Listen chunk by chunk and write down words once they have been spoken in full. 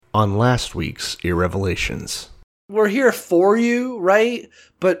on last week's Irrevelations. We're here for you, right?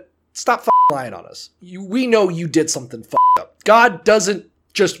 But stop lying on us. We know you did something up. God doesn't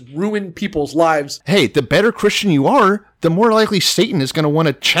just ruin people's lives. Hey, the better Christian you are, the more likely Satan is going to want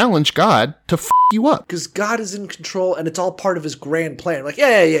to challenge God to you up. Because God is in control, and it's all part of his grand plan. Like,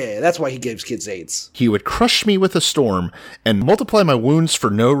 yeah, that's why he gives kids AIDS. He would crush me with a storm and multiply my wounds for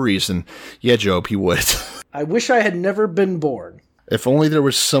no reason. Yeah, Job, he would. I wish I had never been born. If only there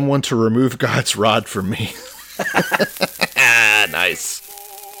was someone to remove God's rod from me. Nice.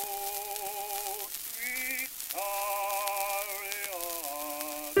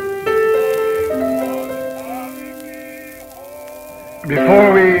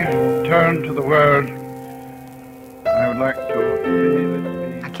 Before we turn to the word, I would like to say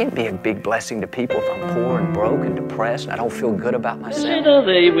this. I can't be a big blessing to people if I'm poor and broke and depressed and I don't feel good about myself. Blessed are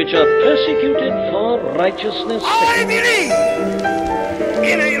they which are persecuted for righteousness' sake. I believe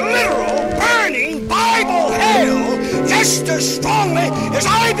in a literal, burning Bible hell just as strongly as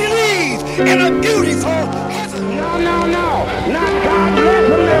I believe in a beautiful heaven. No. Not God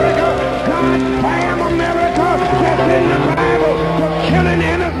bless America. God damn America. Just in the Bible for killing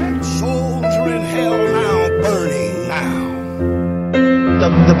innocent Souls are in hell now, burning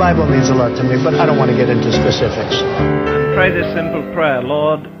now. The Bible means a lot to me, but I don't want to get into specifics. Pray this simple prayer,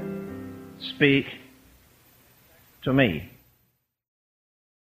 Lord, speak to me.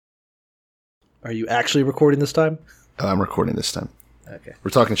 Are you actually recording this time? I'm recording this time. Okay.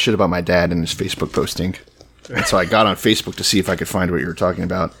 We're talking shit about my dad and his Facebook posting. And so I got on Facebook to see if I could find what you were talking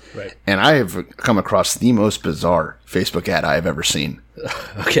about. Right. And I have come across the most bizarre Facebook ad I have ever seen.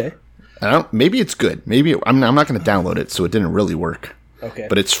 Okay. Maybe it's good. Maybe I'm not going to download it, so it didn't really work. Okay.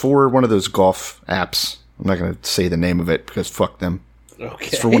 But it's for one of those golf apps. I'm not going to say the name of it because fuck them. Okay.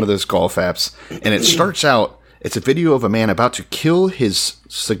 It's for one of those golf apps. And it starts out, it's a video of a man about to kill his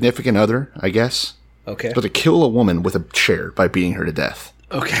significant other, I guess. Okay. But to kill a woman with a chair by beating her to death.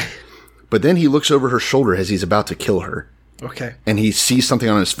 Okay. But then he looks over her shoulder as he's about to kill her. Okay. And he sees something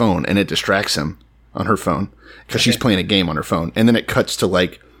on his phone, and it distracts him on her phone because she's playing a game on her phone. And then it cuts to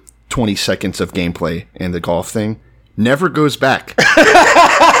like 20 seconds of gameplay and the golf thing. Never goes back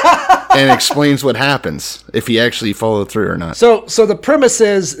and explains what happens if he actually followed through or not. So the premise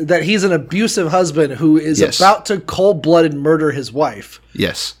is that he's an abusive husband who is about to cold-blooded murder his wife.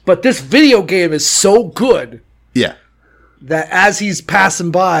 Yes. But this video game is so good. Yeah. That as he's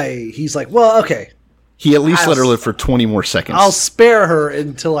passing by, he's like, well, okay. He at least let her live for 20 more seconds. I'll spare her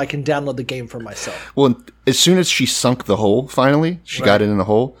until I can download the game for myself. Well, as soon as she sunk the hole, finally, she got it in the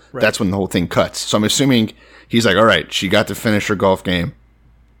hole, that's when the whole thing cuts. So I'm assuming he's like, all right, she got to finish her golf game.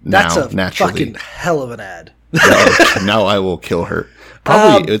 That's now, a naturally, fucking hell of an ad. now I will kill her.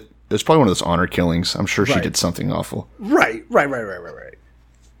 Probably, it was probably one of those honor killings. I'm sure she did something awful. Right.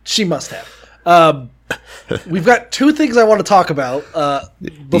 She must have. We've got two things I want to talk about.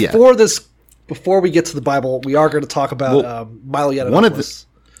 Before we get to the Bible, we are going to talk about Milo Yiannopoulos.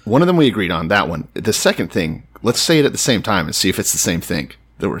 One of them we agreed on, that one. The second thing, let's say it at the same time and see if it's the same thing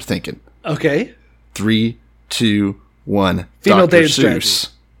that we're thinking. Okay. 3, 2, 1. Female Dr. dating Seuss.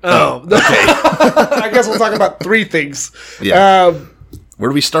 strategy. Oh, okay. I guess we'll talk about three things. Yeah. Where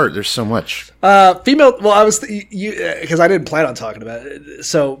do we start? There's so much. Female. Well, I was because I didn't plan on talking about it.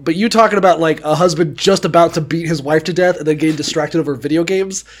 So, but you talking about like a husband just about to beat his wife to death and then getting distracted over video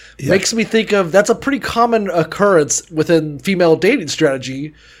games makes me think of that's a pretty common occurrence within female dating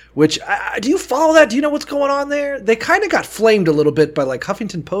strategy. Which do you follow that? Do you know what's going on there? They kind of got flamed a little bit by like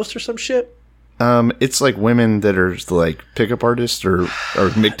Huffington Post or some shit. It's like women that are like pickup artists or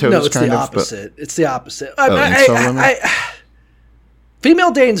MGTOWs. No, it's kind the of, opposite. It's the opposite.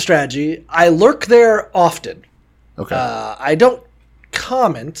 Female dating strategy, I lurk there often. Okay. I don't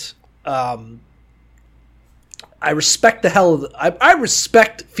comment. I respect the hell of I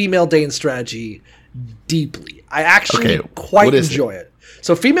respect female dating strategy deeply. I actually quite enjoy it.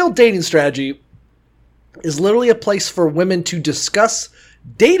 So female dating strategy is literally a place for women to discuss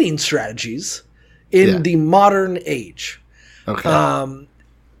dating strategies in the modern age. Okay.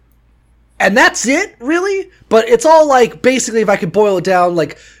 And that's it, really? But it's all like, basically, if I could boil it down,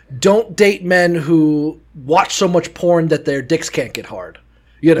 like, don't date men who watch so much porn that their dicks can't get hard.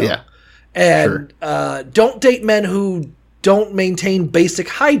 You know? Yeah. And don't date men who don't maintain basic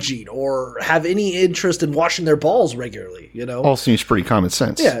hygiene or have any interest in washing their balls regularly, you know? All seems pretty common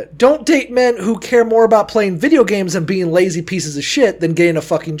sense. Yeah. Don't date men who care more about playing video games and being lazy pieces of shit than getting a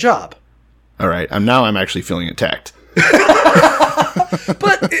fucking job. All right. I'm actually feeling attacked.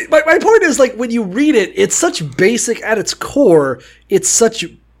 But my point is, like, when you read it, it's such basic at its core. It's such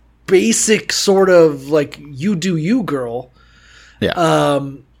basic sort of, like, you do you, girl. Yeah.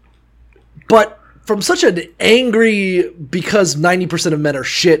 but from such an angry, because 90% of men are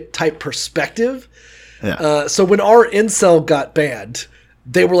shit type perspective. Yeah. So when our incel got banned,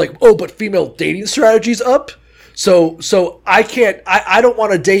 they were like, oh, but female dating strategy's up. So I don't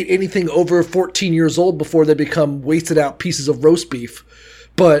want to date anything over 14 years old before they become wasted out pieces of roast beef.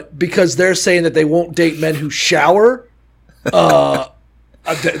 But because they're saying that they won't date men who shower, that's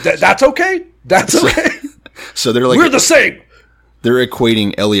okay. That's okay. So they're like, we're the same. They're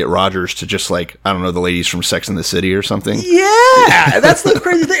equating Elliot Rodgers to just like, I don't know, the ladies from Sex and the City or something. Yeah, that's the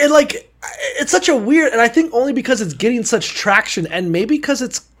crazy thing. And like, it's such a weird, and I think only because it's getting such traction, and maybe because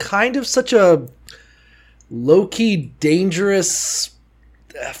it's kind of such a low-key dangerous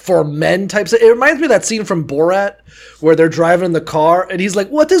for men types. It reminds me of that scene from Borat where they're driving in the car and he's like,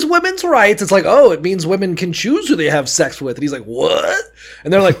 what is women's rights? It's like, oh, it means women can choose who they have sex with. And he's like, what?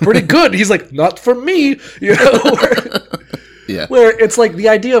 And they're like, pretty good. And he's like, not for me. You know, where it's like the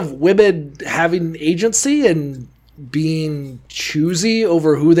idea of women having agency and being choosy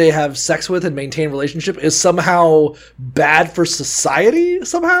over who they have sex with and maintain relationship is somehow bad for society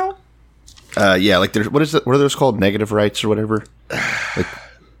somehow. Yeah, like there's what are those called? Negative rights or whatever? Like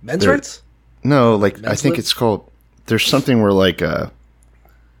men's rights? No, like I think it's called. There's something where like an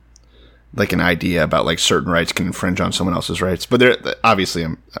idea about like certain rights can infringe on someone else's rights, but they're obviously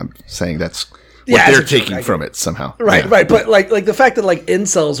I'm saying that's what they're taking from it somehow. Right, right. But like the fact that like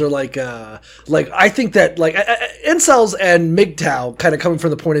incels are like I think that like incels and MGTOW kind of coming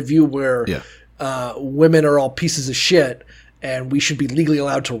from the point of view where women are all pieces of shit and we should be legally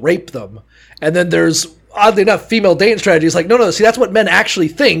allowed to rape them. And then there's, oddly enough, female dating strategies like, no, see, that's what men actually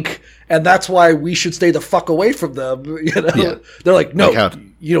think, and that's why we should stay the fuck away from them. You know, they're like, no, like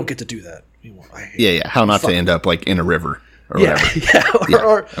you don't get to do that. How not to end up like in a river. Or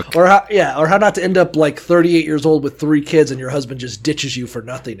how not to end up like 38 years old with 3 kids and your husband just ditches you for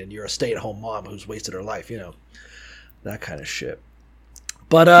nothing and you're a stay-at-home mom who's wasted her life, you know, that kind of shit.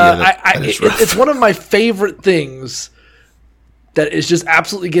 But it's one of my favorite things that is just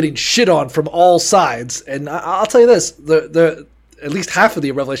absolutely getting shit on from all sides. And I'll tell you this, the at least half of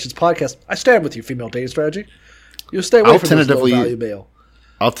the Revelations podcast, I stand with you, female dating strategy. You'll stay away from this low-value male.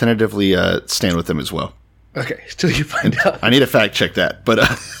 I'll tentatively stand with them as well. Okay, till you find out. I need to fact check that, but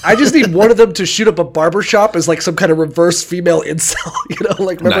I just need one of them to shoot up a barbershop as like some kind of reverse female incel. You know,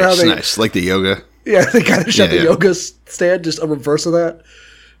 like remember how they nice like the yoga. Yeah, they kind of shut the yoga stand, just a reverse of that.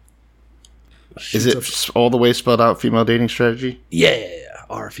 Is it all the way spelled out? Female dating strategy. Yeah.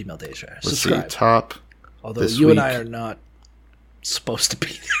 Our female dating strategy. Let's Subscribe. see, top. Although you and I are not supposed to be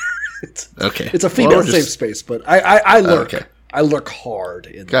there. Okay, it's a female safe space, but I lurk. Okay. I lurk hard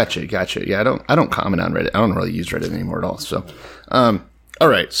in Gotcha. Yeah, I don't comment on Reddit. I don't really use Reddit anymore at all. So, all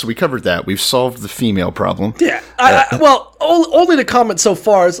right. So we covered that. We've solved the female problem. Yeah. Well, only the comment so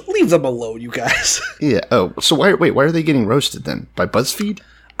far is leave them alone, you guys. Yeah. Oh, so why are they getting roasted then by BuzzFeed?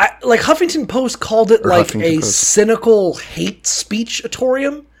 Like Huffington Post called it like a cynical hate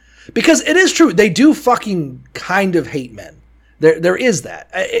speech-atorium, because it is true. They do fucking kind of hate men. There is that.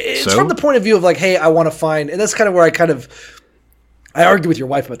 It's from the point of view of like, hey, I want to find, and that's kind of where I argue with your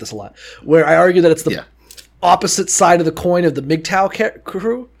wife about this a lot, where I argue that it's the opposite side of the coin of the MGTOW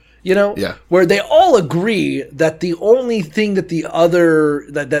crew, you know, where they all agree that the only thing that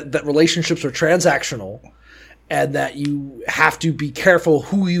that relationships are transactional and that you have to be careful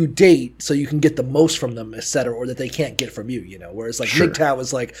who you date so you can get the most from them, etc., or that they can't get from you, you know, whereas like MGTOW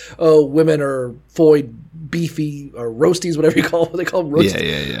is like, oh, women are beefy or roasties, whatever you call them. They call them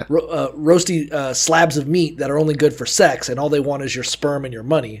roasty, roasty slabs of meat that are only good for sex, and all they want is your sperm and your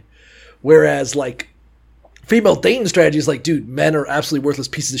money. Whereas like female dating strategy is like, dude, men are absolutely worthless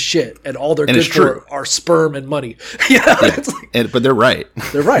pieces of shit, and all they're good for are sperm and money. It's like, but they're right.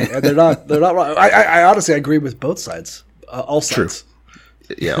 They're right, and they're not wrong. I honestly agree with both sides, all sides.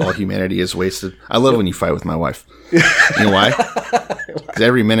 True. Yeah, all humanity is wasted. I love when you fight with my wife. You know why? Because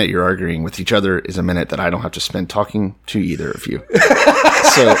every minute you're arguing with each other is a minute that I don't have to spend talking to either of you.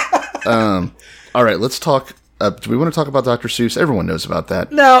 So, all right, let's talk. Do we want to talk about Dr. Seuss? Everyone knows about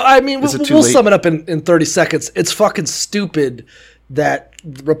that. No, I mean, we'll sum it up in 30 seconds. It's fucking stupid that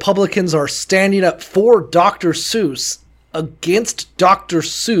Republicans are standing up for Dr. Seuss against Dr.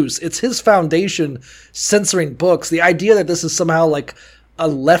 Seuss. It's his foundation censoring books. The idea that this is somehow like a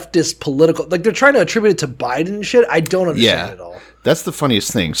leftist political, like they're trying to attribute it to Biden and shit. I don't understand it at all. That's the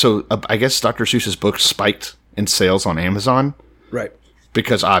funniest thing. So I guess Dr. Seuss's book spiked in sales on Amazon. Right.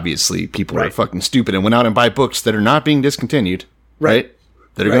 Because obviously people are fucking stupid and went out and buy books that are not being discontinued, right?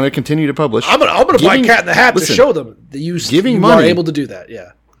 That are going to continue to publish. I'm gonna buy Cat in the Hat to show them that you are able to do that.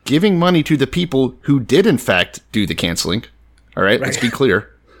 Yeah, giving money to the people who did in fact do the canceling. All right, let's be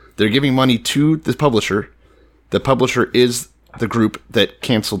clear. They're giving money to the publisher. The publisher is the group that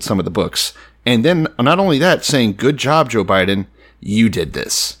canceled some of the books. And then not only that, saying, good job, Joe Biden, you did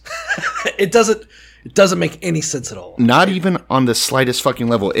this. It doesn't make any sense at all. Not even on the slightest fucking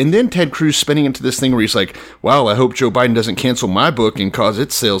level. And then Ted Cruz spinning into this thing where he's like, well, I hope Joe Biden doesn't cancel my book and cause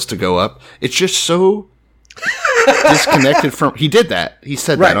its sales to go up. It's just so disconnected from... He did that. He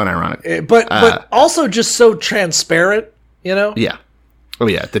said that unironically. But also just so transparent, you know? Yeah. Oh,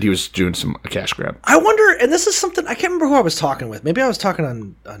 yeah, that he was doing a cash grab. I wonder, and this is something, I can't remember who I was talking with. Maybe I was talking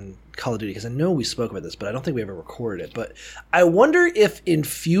on Call of Duty, because I know we spoke about this, but I don't think we ever recorded it. But I wonder if in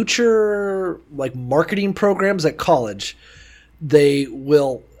future, like, marketing programs at college, they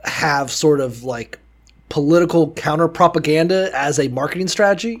will have sort of, like, political counter-propaganda as a marketing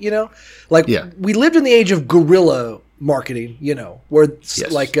strategy, you know? Like, we lived in the age of guerrilla marketing, you know, where,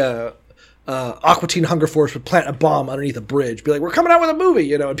 like, Aqua Teen Hunger Force would plant a bomb underneath a bridge, be like, we're coming out with a movie,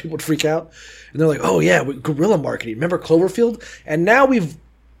 you know, and people would freak out. And they're like, oh yeah, guerrilla marketing. Remember Cloverfield? And now we've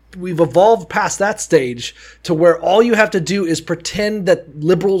evolved past that stage to where all you have to do is pretend that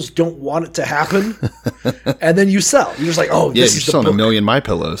liberals don't want it to happen, and then you sell. You're just like, oh, yeah, this you're is the selling book. 1 million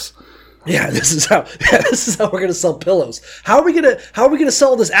MyPillows. Yeah, this is how we're gonna sell pillows. How are we gonna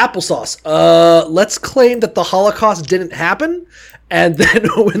sell this applesauce? Let's claim that the Holocaust didn't happen, and then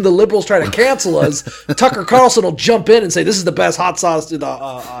when the liberals try to cancel us, Tucker Carlson will jump in and say, "This is the best hot sauce, the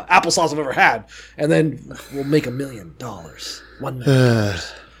applesauce I've ever had," and then we'll make $1 million, $1 million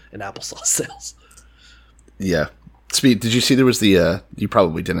in applesauce sales. Yeah. Speed. Did you see there was the? You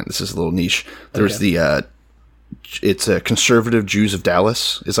probably didn't. This is a little niche. There was the. It's a Conservative Jews of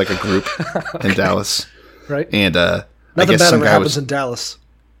Dallas. It's like a group in Dallas, right? And nothing I guess bad some ever guy happens in Dallas.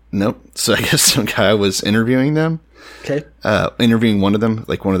 Nope. So I guess some guy was interviewing them. Okay. Interviewing one of them,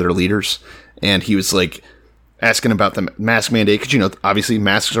 like one of their leaders, and he was like asking about the mask mandate because, you know, obviously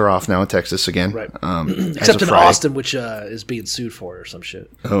masks are off now in Texas again, right? As Except of in Friday. Austin, which is being sued for or some shit.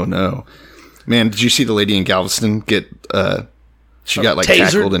 Oh no, man! Did you see the lady in Galveston get? She got like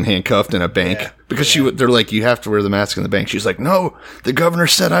tasered? tackled and handcuffed in a bank because they're like, you have to wear the mask in the bank. She's like, no, the governor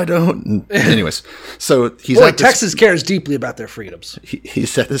said I don't. And anyways, so he's Boy, at this, Texas cares deeply about their freedoms.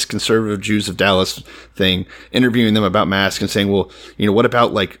 he's at this Conservative Jews of Dallas thing, interviewing them about masks and saying, well, you know, what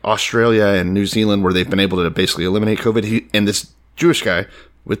about like Australia and New Zealand where they've been able to basically eliminate COVID? And this Jewish guy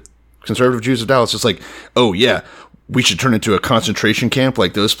with Conservative Jews of Dallas is like, oh yeah, we should turn into a concentration camp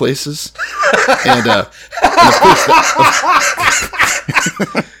like those places. and of course,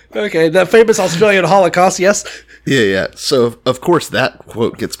 Okay, the famous Australian Holocaust, yes. Yeah. So of course that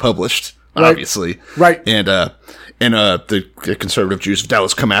quote gets published, obviously, right? And the Conservative Jews of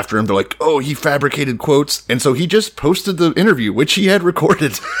Dallas come after him. They're like, oh, he fabricated quotes, and so he just posted the interview, which he had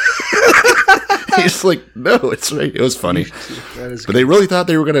recorded. He's like, no, it's right. It was funny, but they really thought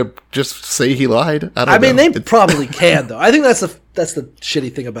they were gonna just say he lied. I mean, know. they probably can though. I think that's the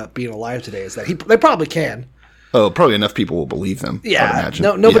shitty thing about being alive today is that they probably can. Oh, probably enough people will believe them. Yeah, I would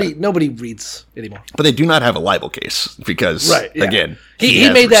imagine. nobody reads anymore. But they do not have a libel case because, again, he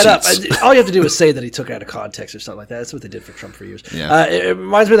has made that receipts. up. All you have to do is say that he took it out of context or something like that. That's what they did for Trump for years. Yeah. It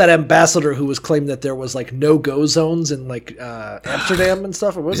reminds me of that ambassador who was claiming that there was like no-go zones in like Amsterdam and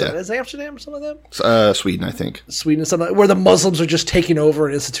stuff. Or what was it? Is it Amsterdam or something like that? Sweden, I think. Sweden and something like, where the Muslims are just taking over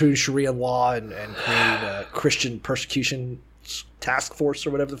and instituting Sharia law and creating a Christian persecution task force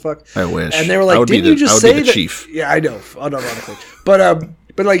or whatever the fuck. I wish. And they were like, didn't you just say that? Chief. Yeah, I know, unironically.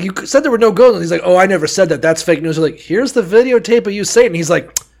 But like you said there were no goals, and he's like, oh, I never said that. That's fake news. They're like, here's the videotape of you saying it. And he's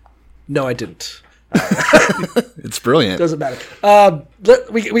like, no, I didn't. It's brilliant. Doesn't matter.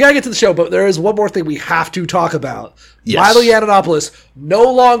 We gotta get to the show, but there is one more thing we have to talk about. Yes. Milo Yiannopoulos, no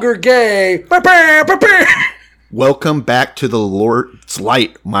longer gay. Welcome back to the Lord's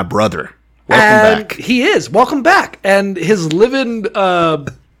light, my brother. Welcome back. He is. Welcome back. And his living...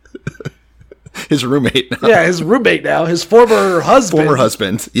 his roommate now. Yeah, his roommate now. His former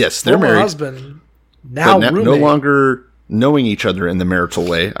husband. Yes, they're married. Husband. Now roommate. No longer knowing each other in the marital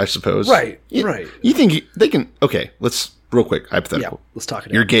way, I suppose. Right, right. You think they can... Okay, let's... Real quick, hypothetical. Yeah, let's talk it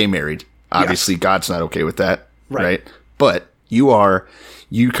out. You're gay married. Obviously, God's not okay with that. Right. But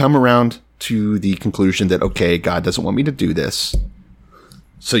you come around to the conclusion that, okay, God doesn't want me to do this.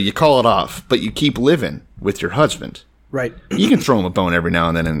 So you call it off, but you keep living with your husband. Right. You can throw him a bone every now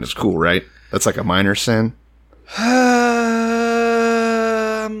and then and it's cool, right? That's like a minor sin.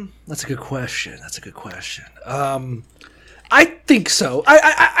 That's a good question. I think so.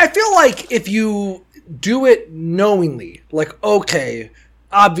 I feel like if you do it knowingly, like, okay,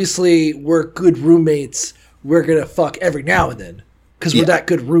 obviously we're good roommates. We're going to fuck every now and then because we're that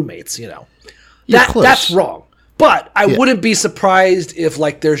good roommates, you know. That's wrong. But I wouldn't be surprised if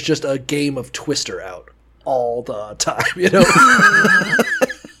like there's just a game of Twister out all the time, you know?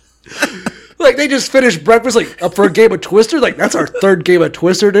 Like they just finished breakfast, like up for a game of Twister. Like that's our third game of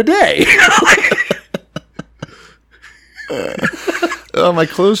Twister today. Oh, my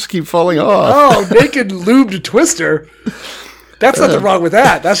clothes keep falling off. Oh, naked lubed Twister. That's nothing wrong with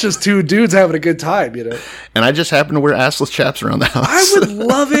that. That's just two dudes having a good time, you know. And I just happen to wear assless chaps around the house. I would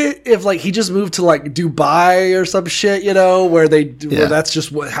love it if like he just moved to like Dubai or some shit, you know, where where that's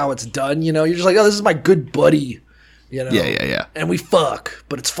just how it's done, you know. You're just like, oh, this is my good buddy, you know. Yeah. And we fuck,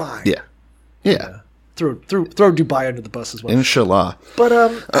 but it's fine. Yeah. Throw Dubai under the bus as well. Inshallah. But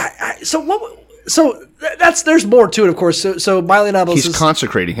there's more to it, of course. So Miley Yiannopoulos He's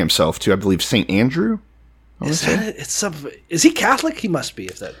consecrating himself to, I believe, St. Andrew. Is that it? Is he Catholic? He must be.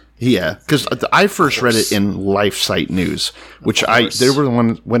 If that. Yeah, because I first read it in LifeSite News, which they were the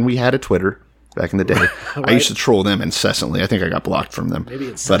one when we had a Twitter back in the day. Right. I used to troll them incessantly. I think I got blocked from them. Maybe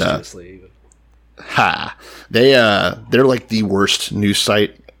incestuously. They're like the worst news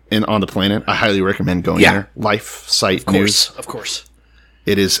site on the planet. I highly recommend going there. LifeSite News, of course.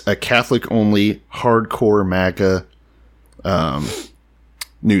 It is a Catholic-only, hardcore MAGA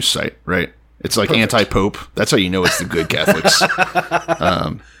news site, right? It's like anti-Pope. That's how you know it's the good Catholics.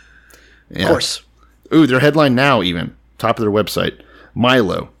 Of course. Ooh, their headline now even. Top of their website.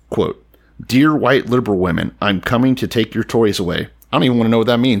 Milo, quote, "Dear white liberal women, I'm coming to take your toys away." I don't even want to know what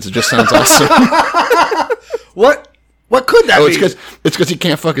that means. It just sounds awesome. What could that be? It's because he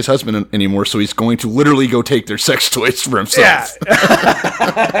can't fuck his husband anymore, so he's going to literally go take their sex toys for himself.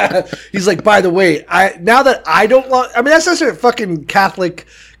 Yeah. He's like, by the way, now that I don't want... I mean, that's such a fucking Catholic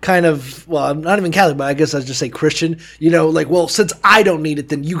kind of... Well, I'm not even Catholic, but I guess I'd just say Christian. You know, like, well, since I don't need it,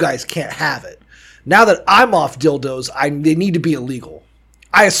 then you guys can't have it. Now that I'm off dildos, they need to be illegal.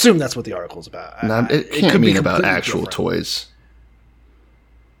 I assume that's what the article's about. No, it can't mean about actual toys.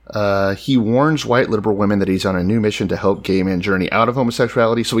 He warns white liberal women that he's on a new mission to help gay men journey out of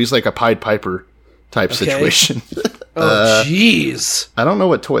homosexuality. So he's like a Pied Piper type situation. Oh, jeez. I don't know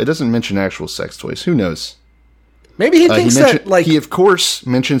what toy. It doesn't mention actual sex toys. Who knows? Maybe he thinks that, like... He, of course,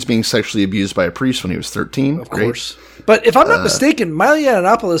 mentions being sexually abused by a priest when he was 13. Of course. But if I'm not mistaken, Miley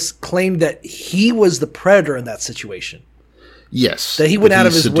Yiannopoulos claimed that he was the predator in that situation. Yes. That he went out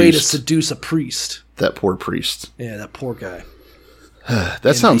of his way to seduce a priest. That poor priest. Yeah, that poor guy.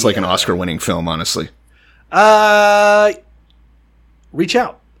 That sounds like an Oscar-winning film, honestly. Reach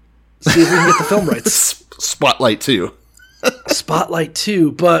out. See if we can get the film rights. Spotlight 2. Spotlight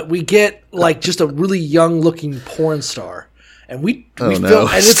 2, but we get like just a really young-looking porn star. And we film, and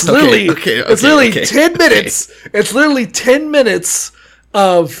it's literally it's literally 10 minutes. It's literally 10 minutes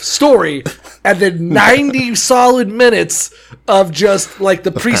of story and then 90 solid minutes of just like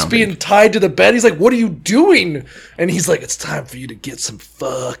the priest being tied to the bed. He's like, "What are you doing?" And he's like, "It's time for you to get some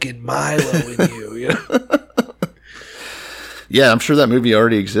fucking Milo in you." You know? Yeah, I'm sure that movie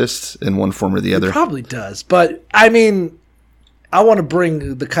already exists in one form or the other. It probably does, but I mean, I want to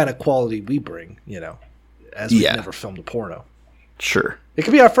bring the kind of quality we bring, you know, as we've never filmed a porno. Sure, it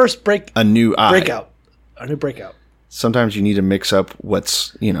could be our first breakout. A new breakout. Sometimes you need to mix up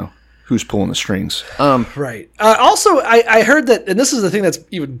what's, you know, who's pulling the strings. Right. Also, I heard that, and this is the thing that's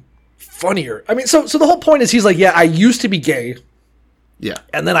even funnier. I mean, so the whole point is he's like, yeah, I used to be gay. Yeah.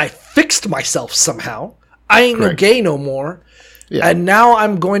 And then I fixed myself somehow. I ain't no gay no more. Yeah. And now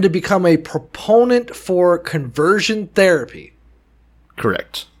I'm going to become a proponent for conversion therapy.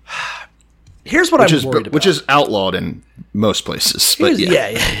 Correct. Here's what I'm worried about. Which is outlawed in most places. But yeah.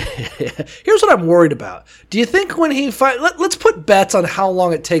 Here's what I'm worried about. Do you think when he let's put bets on how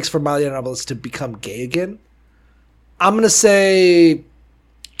long it takes for Miley Yiannopoulos to become gay again? I'm going to say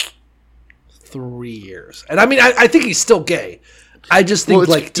 3 years. And I mean, I think he's still gay. I just think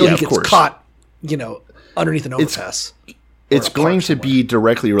till he gets caught, you know, underneath an overpass. It's going to be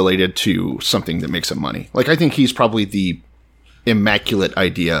directly related to something that makes him money. Like, I think he's probably the immaculate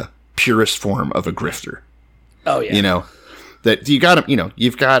idea, purest form of a grifter. Oh, yeah. You know, that you got him, you know,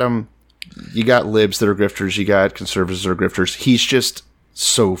 you got libs that are grifters, you got conservatives that are grifters. He's just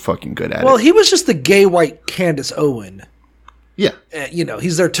so fucking good at it. Well, he was just the gay white Candace Owen. Yeah. You know,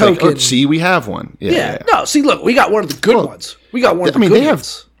 he's their token. Like, see, we have one. Yeah. No, see, look, we got one of the good ones. We got one of the good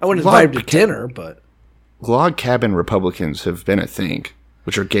ones. I wouldn't invite him to dinner, but... Log cabin Republicans have been a thing,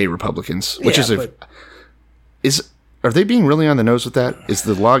 which are gay Republicans, which are they being really on the nose with that? Is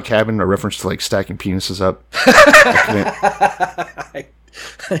the log cabin a reference to like stacking penises up?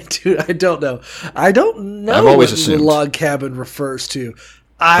 I don't know. I don't know. I've always assumed the log cabin refers to.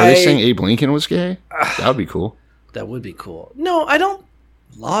 Are they saying Abe Lincoln was gay? That would be cool. That would be cool. No, I don't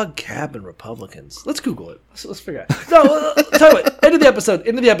Log cabin Republicans. Let's Google it. Let's figure it out. No, tell you what. End of the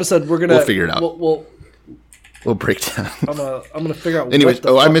episode. We're gonna. We'll figure it out. We'll break down. I'm gonna figure out. Anyways,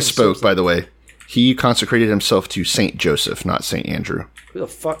 what I misspoke. By the way, he consecrated himself to Saint Joseph, not Saint Andrew. Who the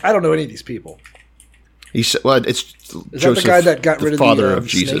fuck? I don't know any of these people. He said, "Well, it's Is Joseph, that the guy that got rid of father the of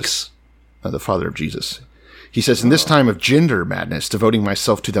Jesus, snakes? The father of Jesus." He says, "In this time of gender madness, devoting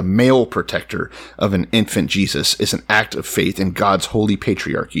myself to the male protector of an infant Jesus is an act of faith in God's holy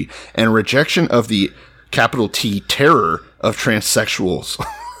patriarchy and a rejection of the capital T terror of transsexuals."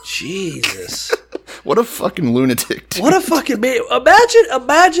 Jesus. What a fucking lunatic. Dude. What a fucking man.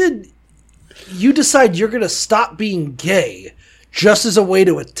 Imagine you decide you're going to stop being gay just as a way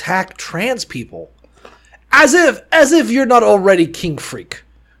to attack trans people. As if you're not already king freak.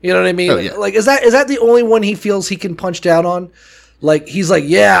 You know what I mean? Oh, yeah. Like, is that the only one he feels he can punch down on? Like, he's like,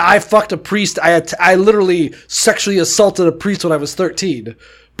 yeah, I fucked a priest. I literally sexually assaulted a priest when I was 13.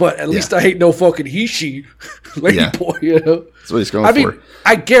 But at least I ain't no fucking he-she lady boy, you know? That's what he's going for.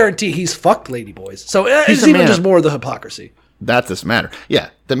 I guarantee he's fucked lady boys. So it's even just more of the hypocrisy. That doesn't matter. Yeah,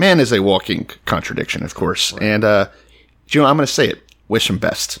 the man is a walking contradiction, of course. Right. And, I'm going to say it. Wish him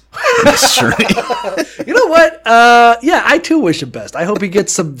best. You know what? Yeah, I too wish him best. I hope he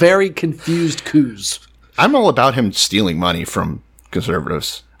gets some very confused coups. I'm all about him stealing money from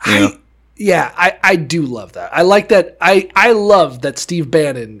conservatives. I do love that. I like that. I love that Steve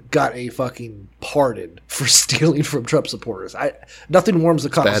Bannon got a fucking pardon for stealing from Trump supporters. Nothing warms the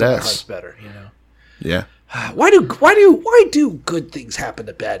cockles of my heart better, you know. Yeah. Why do good things happen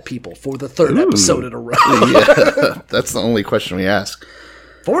to bad people for the third episode in a row? Yeah, that's the only question we ask.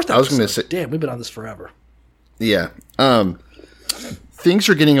 Fourth episode. I was going to say, damn, we've been on this forever. Yeah. Things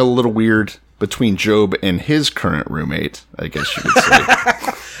are getting a little weird between Job and his current roommate, I guess you could say.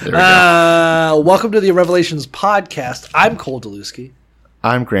 There we go. Welcome to the Revelations podcast. I'm Cole Delusky.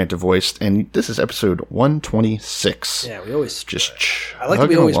 I'm Grant DeVoist, and this is episode 126. Yeah, we always just. I like that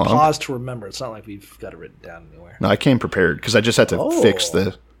we always pause to remember. It's not like we've got it written down anywhere. No, I came prepared because I just had to fix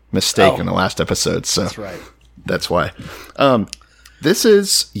the mistake in the last episode. So that's right. That's why. This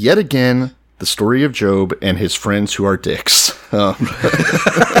is yet again the story of Job and his friends who are dicks. I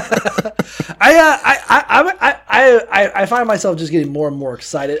find myself just getting more and more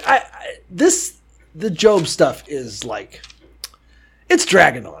excited. The Job stuff is like. It's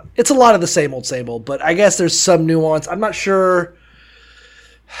dragging on. It's a lot of the same old, but I guess there's some nuance. I'm not sure.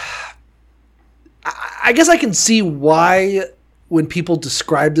 I guess I can see why when people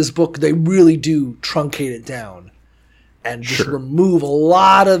describe this book, they really do truncate it down and just remove a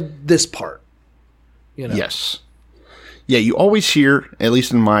lot of this part. You know? Yes. Yeah, you always hear, at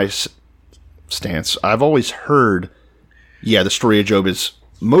least in my stance, I've always heard, the story of Job is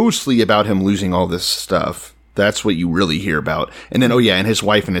mostly about him losing all this stuff. That's what you really hear about. And then, and his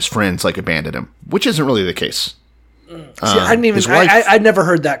wife and his friends abandoned him, which isn't really the case. See, I didn't even. I never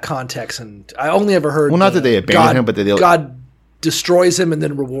heard that context, and I only ever heard. Well, not that they abandoned him, but that God destroys him and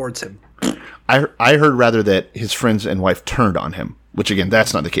then rewards him. I heard rather that his friends and wife turned on him, which again,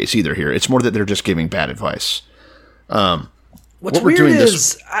 that's not the case either. Here, it's more that they're just giving bad advice. What's weird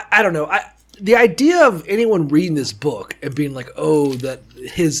is I don't know. The idea of anyone reading this book and being like, oh, that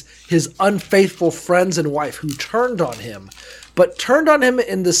his unfaithful friends and wife who turned on him, but turned on him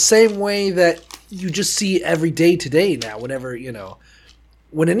in the same way that you just see every day today now, whenever,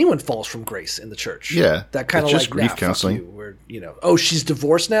 when anyone falls from grace in the church. Yeah. That kind of just grief counseling. Where, oh, she's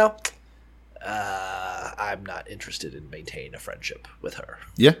divorced now? I'm not interested in maintaining a friendship with her.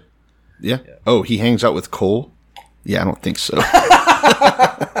 Yeah. Oh, he hangs out with Cole? Yeah, I don't think so.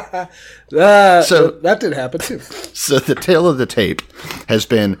 So that did happen too. So the tale of the tape has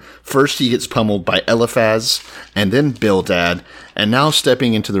been first he gets pummeled by Eliphaz and then Bildad, and now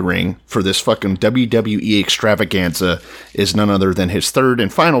stepping into the ring for this fucking WWE extravaganza is none other than his third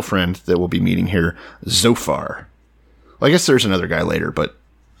and final friend that we'll be meeting here, Zophar. Well, I guess there's another guy later, but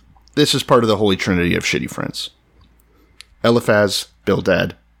this is part of the holy trinity of shitty friends. Eliphaz,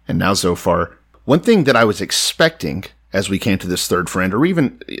 Bildad, and now Zophar. One thing that I was expecting as we came to this third friend, or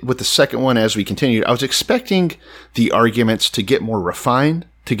even with the second one as we continued, I was expecting the arguments to get more refined,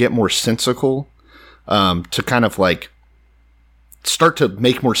 to get more sensical, to kind of start to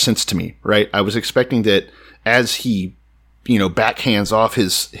make more sense to me, right? I was expecting that as he, backhands off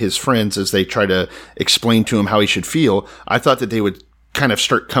his friends as they try to explain to him how he should feel, I thought that they would kind of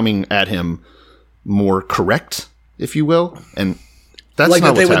start coming at him more correct, if you will, and that's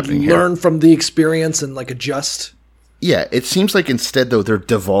not what's happening here. They would learn from the experience and adjust. Yeah, it seems like instead though they're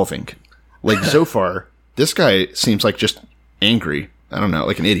devolving. Like Zophar, this guy seems like just angry I don't know,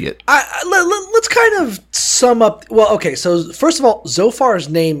 like an idiot. Let's kind of sum up. Well, okay. So first of all, Zophar's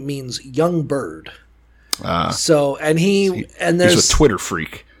name means young bird. So and there's a Twitter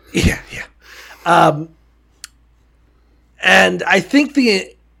freak. Yeah. And I think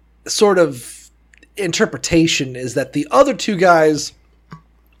the sort of interpretation is that the other two guys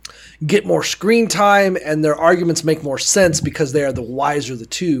get more screen time and their arguments make more sense because they are the wiser of the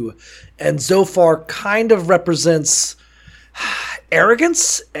two. And Zophar kind of represents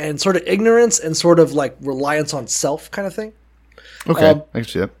arrogance and sort of ignorance and sort of like reliance on self kind of thing. Okay, I can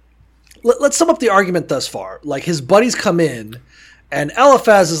see that. Let's sum up the argument thus far. Like, his buddies come in and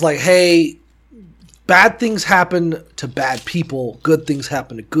Eliphaz is like, hey, bad things happen to bad people. Good things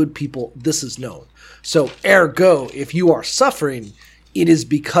happen to good people. This is known. So ergo, if you are suffering, it is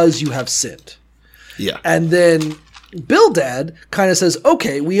because you have sinned. Yeah. And then Bildad kind of says,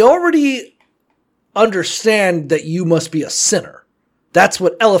 okay, we already understand that you must be a sinner. That's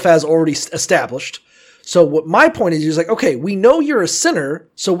what Eliphaz already established. So what my point is like, okay, we know you're a sinner,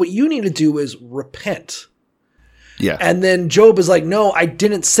 so what you need to do is repent. Yeah. And then Job is like, no, I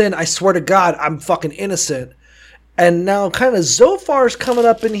didn't sin. I swear to God, I'm fucking innocent. And now kind of Zophar's coming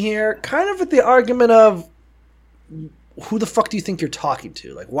up in here, kind of with the argument of, who the fuck do you think you're talking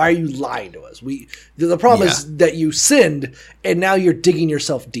to? Like, why are you lying to us? The problem is that you sinned, and now you're digging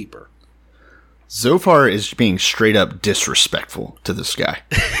yourself deeper. Zophar is being straight up disrespectful to this guy.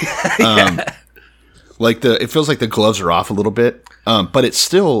 It feels like the gloves are off a little bit, but it's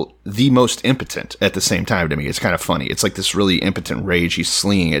still the most impotent at the same time to me. It's kind of funny. It's like this really impotent rage he's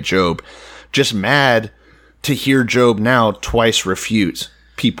slinging at Job, just mad to hear Job now twice refute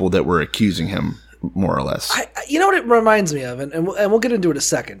people that were accusing him, more or less. You know what it reminds me of, and we'll get into it in a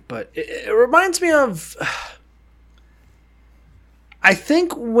second, but it reminds me of, I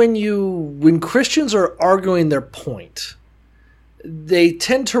think when Christians are arguing their point, they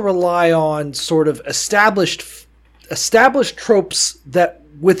tend to rely on sort of established tropes that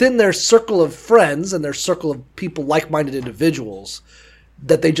within their circle of friends and their circle of people, like-minded individuals,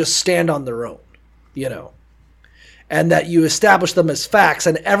 that they just stand on their own, you know, and that you establish them as facts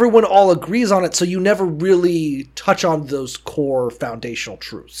and everyone all agrees on it. So you never really touch on those core foundational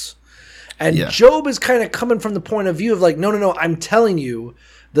truths. And Job is kind of coming from the point of view of like, no, I'm telling you,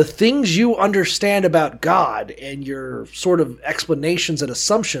 the things you understand about God and your sort of explanations and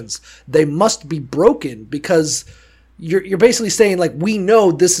assumptions, they must be broken because you're basically saying like, we know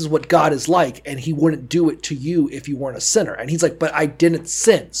this is what God is like and he wouldn't do it to you if you weren't a sinner. And he's like, but I didn't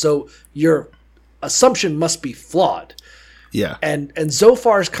sin. So your assumption must be flawed. Yeah. And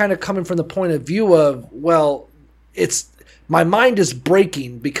Zophar is kind of coming from the point of view of, well, my mind is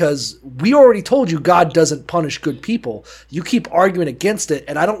breaking because we already told you God doesn't punish good people. You keep arguing against it,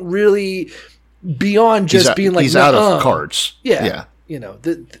 and I don't really, beyond just being like, he's out of cards. Yeah. You know,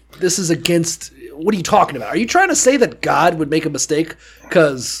 this is against, what are you talking about? Are you trying to say that God would make a mistake?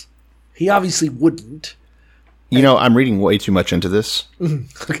 Because he obviously wouldn't. You know, I'm reading way too much into this,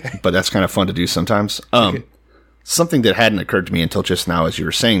 Okay. but that's kind of fun to do sometimes. Something that hadn't occurred to me until just now as you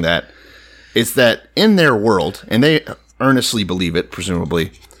were saying that is that in their world, and they earnestly believe it,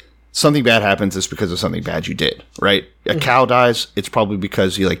 presumably, something bad happens is because of something bad you did, right? A cow dies, it's probably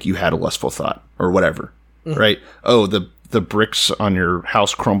because you had a lustful thought or whatever, right? Oh, the bricks on your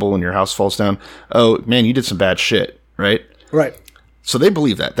house crumble and your house falls down. Oh, man, you did some bad shit, right? Right. So they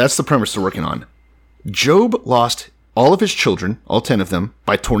believe that. That's the premise they're working on. Job lost all of his children, all 10 of them,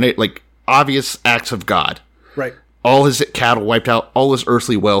 by tornado, like obvious acts of God. Right. All his cattle wiped out, all his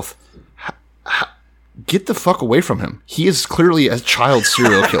earthly wealth. Get the fuck away from him. He is clearly a child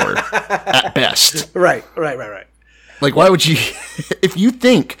serial killer at best. Right. Like, why would you, if you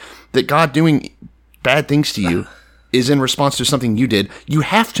think that God doing bad things to you is in response to something you did, you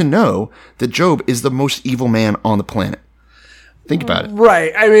have to know that Job is the most evil man on the planet. Think about it.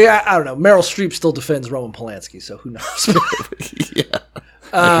 Right. I mean, I don't know. Meryl Streep still defends Roman Polanski, so who knows? Yeah.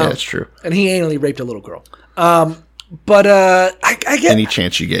 Okay, that's true. And he anally raped a little girl. But I get... Any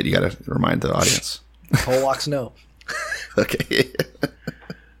chance you get, you got to remind the audience. Polacks know. Okay.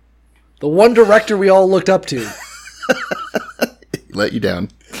 The one director we all looked up to. Let you down.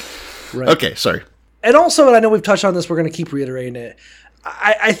 Right. Okay, sorry. And also, and I know we've touched on this, we're going to keep reiterating it.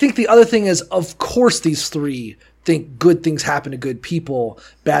 I think the other thing is, of course, these three think good things happen to good people,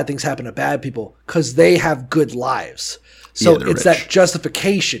 bad things happen to bad people, because they have good lives. So it's rich. that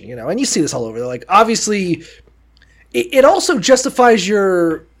justification, you know, and you see this all over. They're like, obviously, it also justifies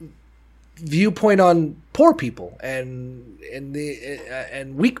your viewpoint on poor people and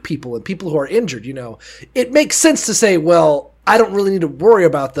weak people and people who are injured. You know, it makes sense to say, well, I don't really need to worry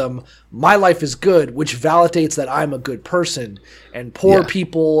about them. My life is good, which validates that I'm a good person. And poor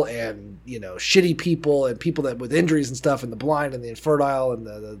people and, shitty people and people that with injuries and stuff and the blind and the infertile and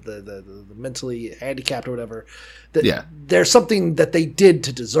the mentally handicapped or whatever, there's something that they did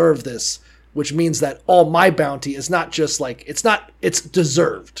to deserve this, which means that all my bounty is not just like, it's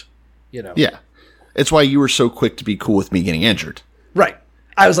deserved, Yeah. It's why you were so quick to be cool with me getting injured. Right.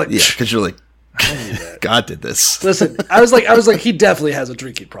 I was like, yeah, because you're like, God did this. Listen, I was like, he definitely has a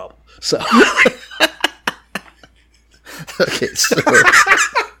drinking problem. So, okay, so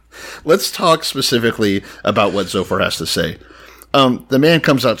let's talk specifically about what Zophar has to say. The man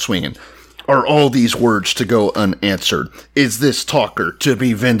comes out swinging. Are all these words to go unanswered? Is this talker to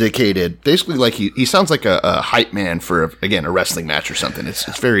be vindicated? Basically, like he sounds like a hype man for, again, a wrestling match or something.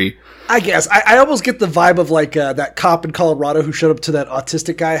 It's very... I guess. I almost get the vibe of like that cop in Colorado who showed up to that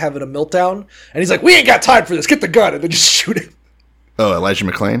autistic guy having a meltdown. And he's like, we ain't got time for this. Get the gun. And then just shoot him. Oh, Elijah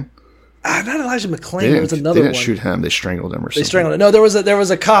McClain? Not Elijah McClain. There was another one. They didn't shoot him. They strangled him or something. They strangled him. No, there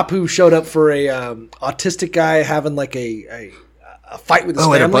was a cop who showed up for a autistic guy having like a fight with his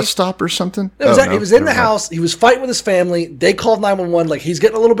family. At a bus stop or something? It was in the house. He was fighting with his family. They called 911. Like, he's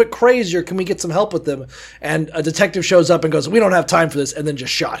getting a little bit crazier. Can we get some help with him? And a detective shows up and goes, we don't have time for this, and then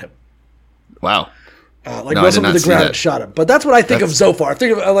just shot him. Wow. Went over the ground and shot him. But that's what I think of Zophar. I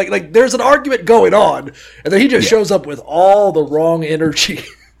think of like there's an argument going on, and then he just shows up with all the wrong energy.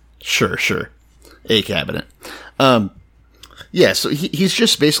 Sure. A cabinet. So he's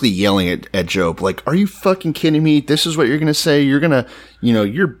just basically yelling at Job, like, are you fucking kidding me? This is what you're going to say? You're going to,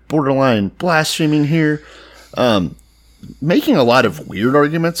 you're borderline blaspheming here. Making a lot of weird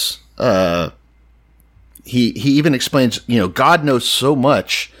arguments. He even explains, God knows so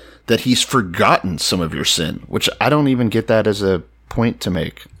much that he's forgotten some of your sin, which I don't even get that as a point to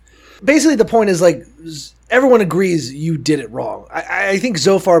make. Basically, the point is, like, everyone agrees you did it wrong. I think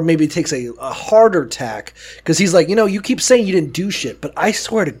Zophar maybe takes a harder tack because he's like, you keep saying you didn't do shit, but I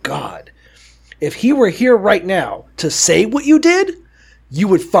swear to God, if he were here right now to say what you did, you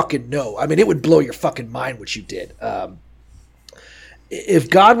would fucking know. I mean, it would blow your fucking mind what you did. If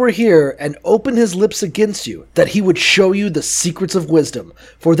God were here and opened his lips against you, that he would show you the secrets of wisdom,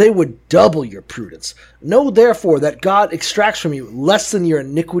 for they would double your prudence. Know therefore that God extracts from you less than your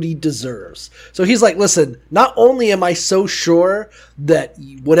iniquity deserves. So he's like, listen, not only am I so sure that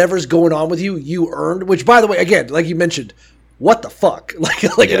whatever's going on with you, you earned, which by the way, again, like you mentioned, what the fuck? Like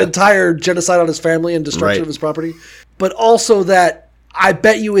an entire genocide on his family and destruction of his property. But also that I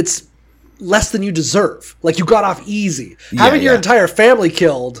bet you it's less than you deserve. Like, you got off easy. Having your entire family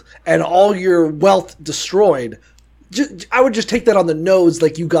killed and all your wealth destroyed, I would just take that on the nose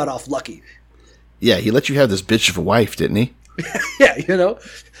like you got off lucky. Yeah, he let you have this bitch of a wife, didn't he? Yeah,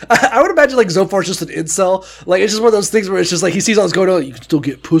 I would imagine like Zophar's just an incel. Like, it's just one of those things where it's just like he sees all this going on. You can still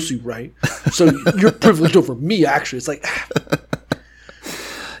get pussy, right? So you're privileged over me, actually. It's like...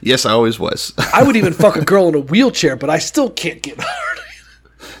 Yes, I always was. I would even fuck a girl in a wheelchair, but I still can't get hard.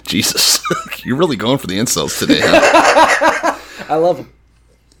 Jesus, you're really going for the incels today, huh? I love them.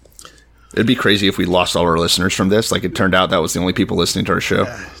 It'd be crazy if we lost all our listeners from this. Like, it turned out that was the only people listening to our show.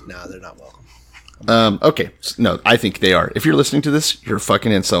 No, they're not welcome. Okay. No, I think they are. If you're listening to this, you're a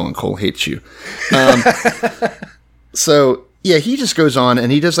fucking incel and Cole hates you. So, yeah, he just goes on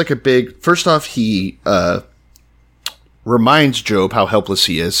and he does like a big... First off, he reminds Job how helpless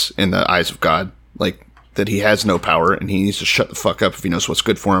he is in the eyes of God. Like, that he has no power and he needs to shut the fuck up if he knows what's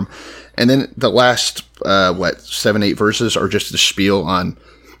good for him. And then the last, 7-8 verses are just the spiel on,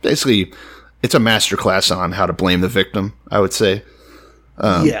 basically, it's a masterclass on how to blame the victim, I would say.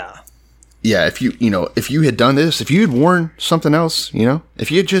 Yeah, if you had done this, if you had worn something else, if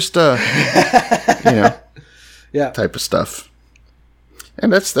you had just, type of stuff.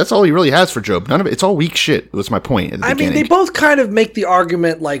 And that's all he really has for Job. None of it, it's all weak shit, was my point at the beginning. I mean, they both kind of make the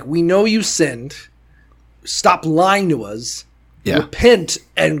argument, like, we know you sinned, stop lying to us, repent,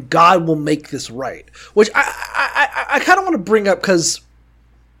 and God will make this right. Which I kind of want to bring up because,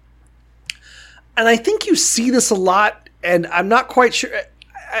 and I think you see this a lot, and I'm not quite sure.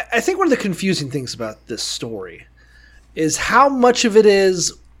 I think one of the confusing things about this story is how much of it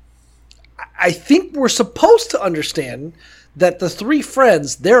is, I think we're supposed to understand that the three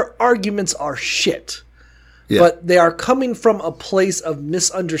friends, their arguments are shit. Yeah. But they are coming from a place of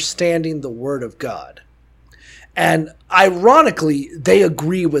misunderstanding the word of God. And ironically, they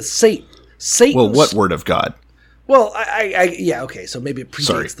agree with Satan. Well, what word of God? Well, okay, so maybe it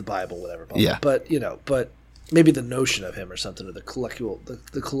predates the Bible, whatever. Yeah. But, maybe the notion of him or something, or the colloquial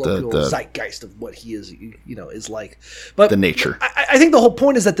zeitgeist of what he is, is like. But the nature. I think the whole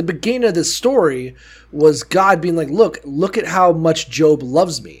point is that the beginning of this story was God being like, look at how much Job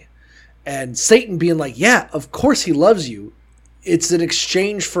loves me. And Satan being like, yeah, of course he loves you. It's an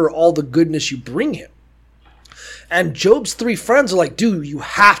exchange for all the goodness you bring him. And Job's 3 friends are like, dude, you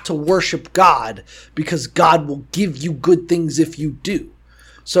have to worship God because God will give you good things if you do.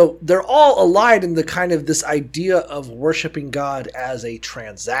 So they're all allied in the kind of this idea of worshiping God as a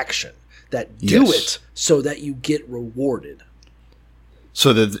transaction, that do it so that you get rewarded.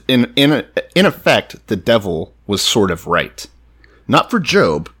 So that in effect, the devil was sort of right. Not for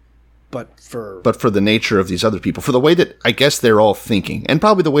Job, but for the nature of these other people, for the way that I guess they're all thinking, and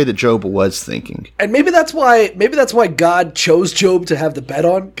probably the way that Job was thinking. And maybe that's why God chose Job to have the bet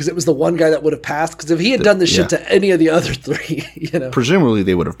on, because it was the one guy that would have passed. Because if he had done this shit to any of the other 3, presumably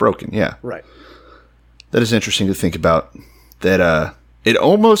they would have broken. Yeah, right. That is interesting to think about. That it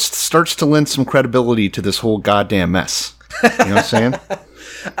almost starts to lend some credibility to this whole goddamn mess. You know what I'm saying?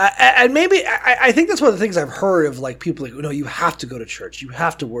 And maybe I think that's one of the things I've heard of, like, people like, no, you have to go to church, you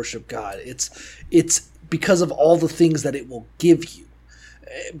have to worship God. It's because of all the things that it will give you.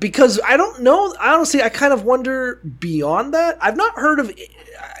 Because I don't know, honestly, I kind of wonder beyond that. I've not heard of,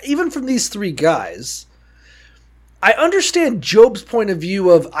 even from these 3 guys, I understand Job's point of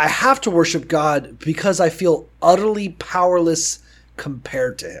view of, I have to worship God because I feel utterly powerless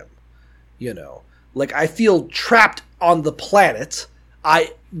compared to him. Like, I feel trapped on the planet.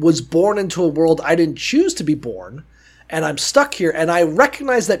 I was born into a world I didn't choose to be born, and I'm stuck here, and I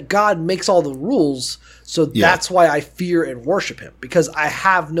recognize that God makes all the rules, so that's why I fear and worship him, because I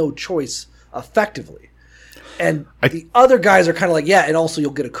have no choice effectively. And the other guys are kind of like, yeah, and also you'll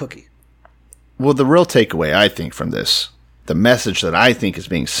get a cookie. Well, the real takeaway, I think, from this, the message that I think is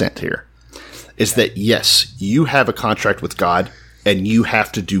being sent here, is that, yes, you have a contract with God, and you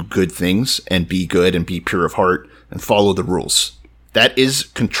have to do good things, and be good, and be pure of heart, and follow the rules. That is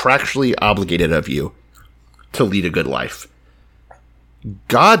contractually obligated of you to lead a good life.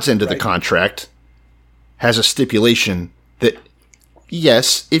 God's end of the contract has a stipulation that,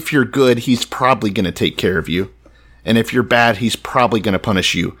 yes, if you're good, he's probably going to take care of you. And if you're bad, he's probably going to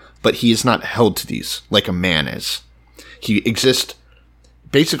punish you. But he is not held to these like a man is. He exists.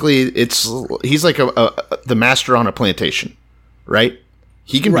 Basically, he's like the master on a plantation, right?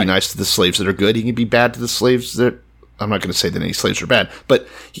 He can be nice to the slaves that are good. He can be bad to the slaves that... I'm not going to say that any slaves are bad, but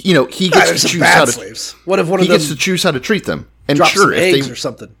he gets to choose how to. Slaves. What if one of them gets to choose how to treat them? And drops sure, some eggs or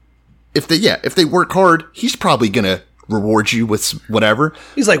something. If they work hard, he's probably going to reward you with whatever.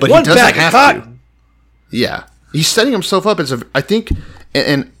 He's like, but one he doesn't bag of cotton. Yeah, he's setting himself up as I think,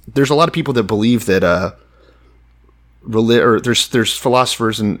 and there's a lot of people that believe that there's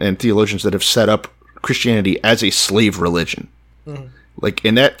philosophers and theologians that have set up Christianity as a slave religion, like,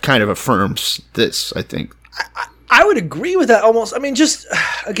 and that kind of affirms this. I think. I would agree with that almost. I mean, just,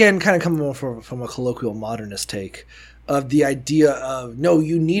 again, kind of coming more from a colloquial modernist take of the idea of, no,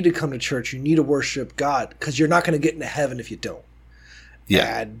 you need to come to church, you need to worship God, because you're not going to get into heaven if you don't.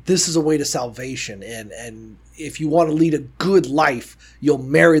 Yeah. And this is a way to salvation. And if you want to lead a good life, you'll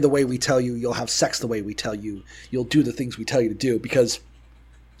marry the way we tell you, you'll have sex the way we tell you, you'll do the things we tell you to do, because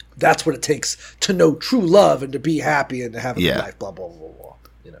that's what it takes to know true love and to be happy and to have a good life, blah, blah, blah, blah.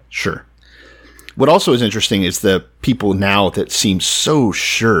 Sure. What also is interesting is the people now that seem so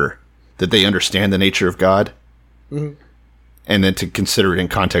sure that they understand the nature of God, and then to consider it in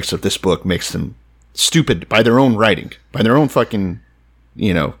context of this book makes them stupid by their own writing, by their own fucking,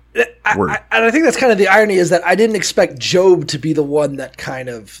 word. And I think that's kind of the irony, is that I didn't expect Job to be the one that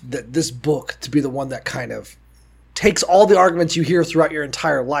this book to be the one that kind of takes all the arguments you hear throughout your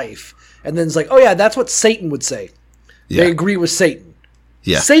entire life, and then it's like, oh yeah, that's what Satan would say. Yeah. They agree with Satan.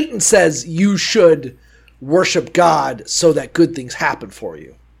 Yeah. Satan says you should worship God so that good things happen for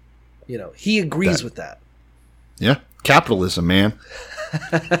you. He agrees with that. Yeah. Capitalism, man.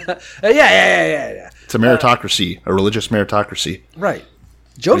 Yeah. It's a meritocracy, a religious meritocracy. Right.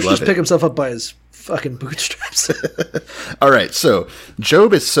 Job should just pick himself up by his fucking bootstraps. All right. So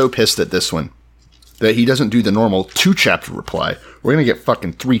Job is so pissed at this one that he doesn't do the normal 2-chapter reply. We're going to get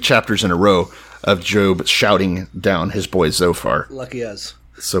fucking 3 chapters in a row of Job shouting down his boy Zophar. Lucky us.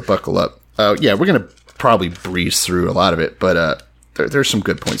 So buckle up. We're going to probably breeze through a lot of it, but there's some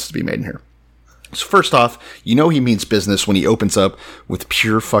good points to be made in here. So first off, he means business when he opens up with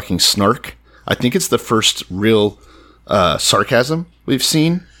pure fucking snark. I think it's the first real sarcasm we've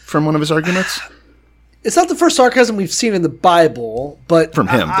seen from one of his arguments. It's not the first sarcasm we've seen in the Bible, but from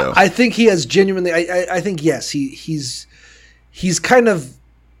him, though. I think he has genuinely. I think yes, he's kind of.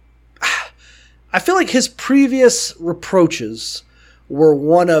 I feel like his previous reproaches were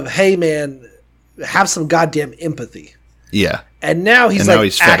one of, hey man, have some goddamn empathy. Yeah. And now he's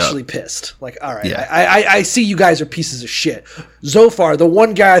actually pissed. Like, all right, Yeah. I see you guys are pieces of shit. Zophar, the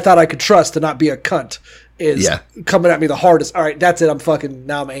one guy I thought I could trust to not be a cunt, is coming at me the hardest. All right, that's it.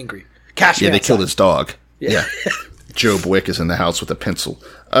 Now I'm angry. Cash me they outside. killed his dog. Yeah. Job Wick is in the house with a pencil.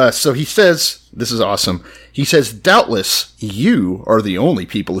 So he says, this is awesome. He says, doubtless you are the only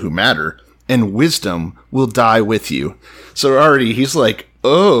people who matter, and wisdom will die with you. So already he's like,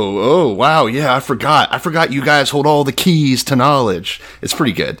 oh, wow, yeah, I forgot you guys hold all the keys to knowledge. It's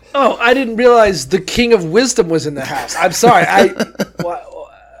pretty good. Oh, I didn't realize the king of wisdom was in the house. I'm sorry.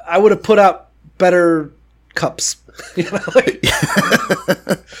 I would have put out better cups. You know, like,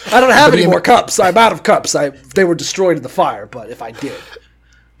 I don't have any more cups. I'm out of cups. They were destroyed in the fire, but if I did.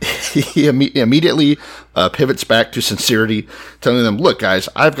 He immediately pivots back to sincerity, telling them, look, guys,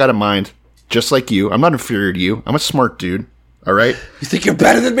 I've got a mind just like you. I'm not inferior to you. I'm a smart dude. All right? You think you're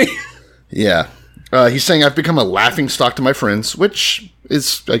better than me? Yeah. He's saying I've become a laughing stock to my friends, which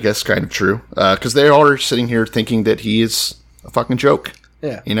is, I guess, kind of true. Because they are sitting here thinking that he is a fucking joke.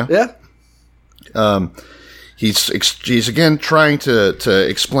 Yeah. You know? Yeah. He's again trying to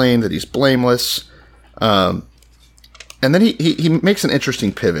explain that he's blameless. And then he makes an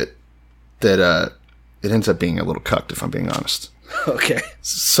interesting pivot that it ends up being a little cucked, if I'm being honest. Okay.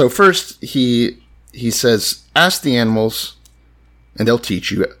 So first he says, ask the animals and they'll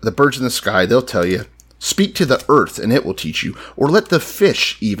teach you. The birds in the sky, they'll tell you. Speak to the earth and it will teach you. Or let the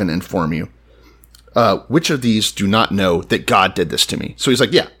fish even inform you. Which of these do not know that God did this to me? So he's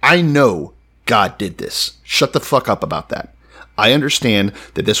like, yeah, I know God did this. Shut the fuck up about that. I understand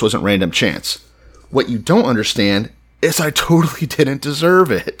that this wasn't random chance. What you don't understand is I totally didn't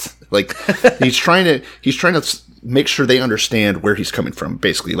deserve it. Like he's trying to make sure they understand where he's coming from,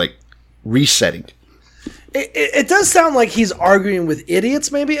 basically, like resetting. It does sound like he's arguing with idiots,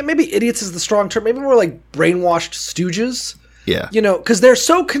 maybe. And maybe idiots is the strong term. Maybe more like brainwashed stooges. Yeah. You know, because they're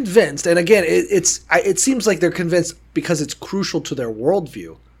so convinced. And again, it seems like they're convinced because it's crucial to their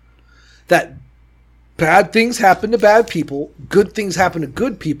worldview that bad things happen to bad people, good things happen to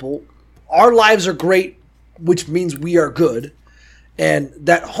good people. Our lives are great, which means we are good. And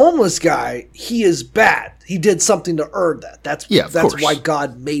that homeless guy, he is bad. He did something to earn that. That's why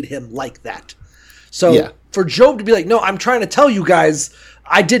God made him like that. So for Job to be like, no, I'm trying to tell you guys,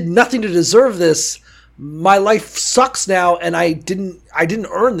 I did nothing to deserve this. My life sucks now, and I didn't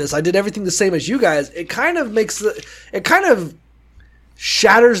earn this. I did everything the same as you guys. It kind of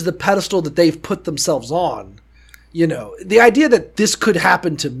shatters the pedestal that they've put themselves on. You know, the idea that this could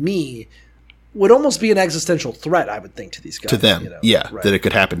happen to me would almost be an existential threat, I would think, to these guys. To them, you know? Right. That it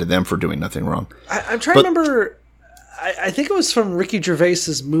could happen to them for doing nothing wrong. I'm trying to remember, I think it was from Ricky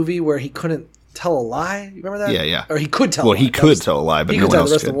Gervais's movie where he couldn't tell a lie. You remember that? Yeah. Or he could tell a lie. Well, he could tell a lie, but no one else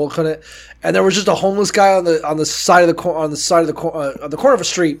the rest of the world couldn't. And there was just a homeless guy on the side of the corner of a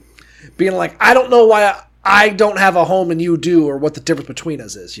street being like, I don't know why I don't have a home and you do, or what the difference between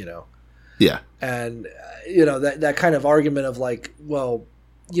us is, you know? Yeah. And, you know, that kind of argument of like, well,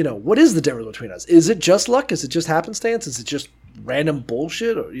 you know, what is the difference between us? Is it just luck? Is it just happenstance? Is it just random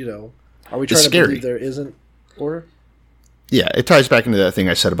bullshit? Or, you know, are we trying to believe there isn't order? Yeah, it ties back into that thing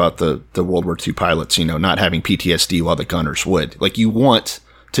I said about the World War II pilots, you know, not having PTSD while the gunners would. Like, you want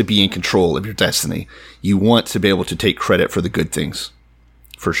to be in control of your destiny. You want to be able to take credit for the good things.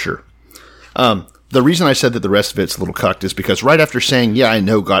 For sure. The reason I said that the rest of it's a little cucked is because right after saying, yeah, I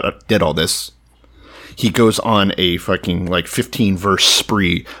know God did all this, he goes on a fucking, 15-verse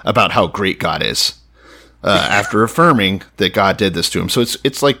spree about how great God is. After affirming that God did this to him. So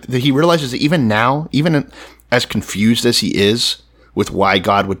it's like that he realizes that even now, even as confused as he is with why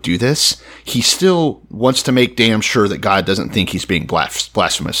God would do this, he still wants to make damn sure that God doesn't think he's being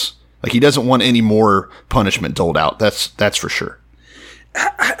blasphemous. Like, he doesn't want any more punishment doled out. That's for sure.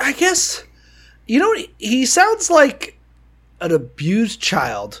 I guess, you know, he sounds like an abused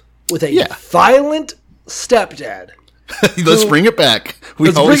child with a violent stepdad. Let's bring it back.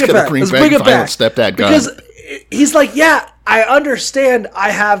 We always got to bring back violent stepdad God. Because he's like, yeah, I understand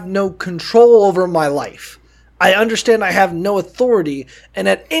I have no control over my life. I understand I have no authority, and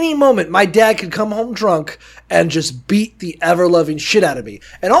at any moment, my dad could come home drunk and just beat the ever-loving shit out of me.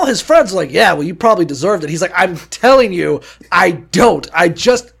 And all his friends are like, yeah, well, you probably deserved it. He's like, I'm telling you, I don't. I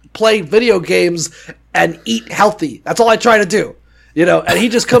just play video games and eat healthy. That's all I try to do. You know, and he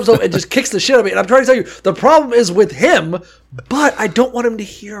just comes up and just kicks the shit out of me. And I'm trying to tell you, the problem is with him, but I don't want him to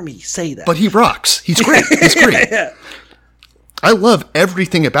hear me say that. But he rocks. He's great. He's great. Yeah. I love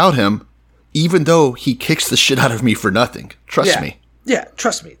everything about him, even though he kicks the shit out of me for nothing. Trust me. Yeah,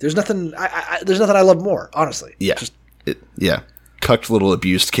 trust me. There's nothing. There's nothing I love more, honestly. Yeah, cucked little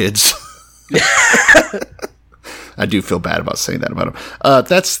abused kids. I do feel bad about saying that about him.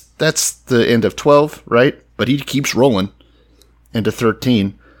 That's the end of 12, right? But he keeps rolling into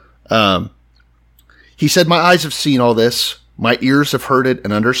 13. He said, "My eyes have seen all this. My ears have heard it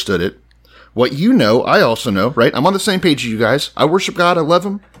and understood it. What you know, I also know," right? I'm on the same page as you guys. I worship God. I love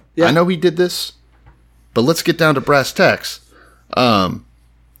him. Yeah. I know he did this. But let's get down to brass tacks. Well,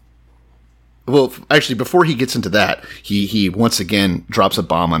 actually, before he gets into that, he once again drops a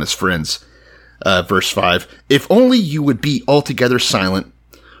bomb on his friends. Verse 5, "If only you would be altogether silent.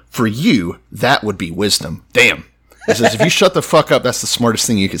 For you, that would be wisdom." Damn. He says, if you shut the fuck up, that's the smartest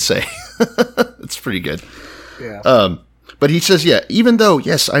thing you could say. It's pretty good. Yeah. But he says, yeah, even though,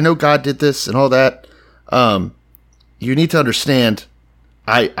 yes, I know God did this and all that, you need to understand,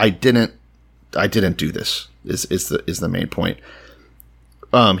 I didn't do this, is the main point.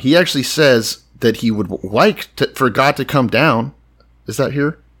 He actually says that he would like for God to come down. Is that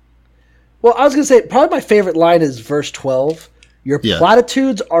here? Well, I was going to say, probably my favorite line is verse 12. Your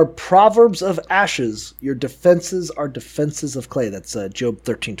platitudes are proverbs of ashes. Your defenses are defenses of clay. That's Job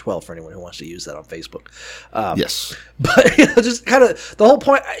 13:12 for anyone who wants to use that on Facebook. Yes. But just kind of the whole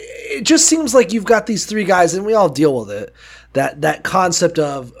point, it just seems like you've got these three guys, and we all deal with it, that concept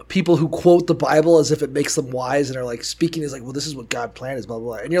of people who quote the Bible as if it makes them wise and are like speaking is like, well, this is what God planned is blah,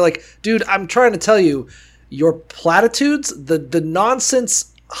 blah, blah. And you're like, dude, I'm trying to tell you, your platitudes, the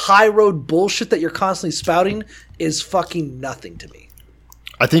nonsense high road bullshit that you're constantly spouting is fucking nothing to me.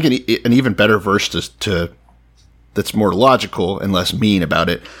 I think an even better verse to that's more logical and less mean about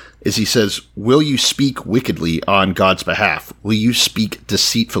it is he says, will you speak wickedly on God's behalf? Will you speak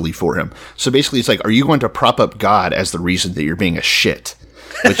deceitfully for him? So basically it's like, are you going to prop up God as the reason that you're being a shit?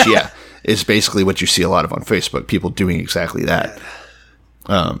 Which, yeah, is basically what you see a lot of on Facebook, people doing exactly that.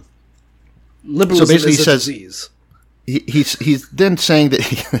 Liberalism so basically is he a says, disease. He's then saying that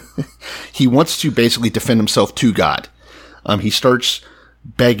he wants to basically defend himself to God. He starts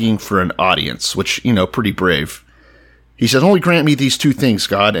begging for an audience, which, pretty brave. He says, only grant me these two things,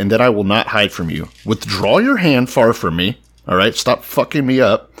 God, and that I will not hide from you. Withdraw your hand far from me. All right. Stop fucking me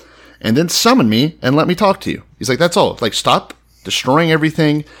up, and then summon me and let me talk to you. He's like, that's all. Like, stop destroying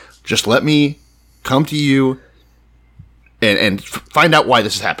everything. Just let me come to you and find out why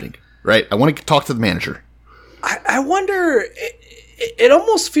this is happening. Right. I want to talk to the manager. I wonder, it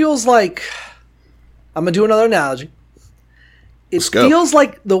almost feels like, I'm going to do another analogy. It feels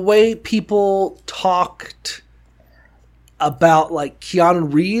like the way people talked about like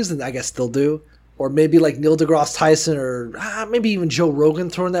Keanu Reeves, and I guess still do, or maybe like Neil deGrasse Tyson, or maybe even Joe Rogan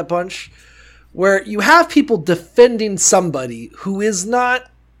throwing that bunch, where you have people defending somebody who is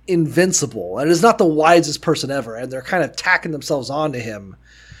not invincible and is not the wisest person ever, and they're kind of tacking themselves onto him.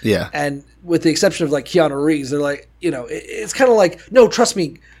 Yeah. And with the exception of like Keanu Reeves, they're like, it's kind of like, no, trust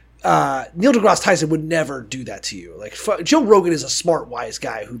me, Neil deGrasse Tyson would never do that to you. Like Joe Rogan is a smart, wise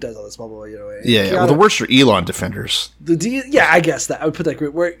guy who does all this blah, blah, blah, Yeah. Well, the worst are Elon defenders. I guess that I would put that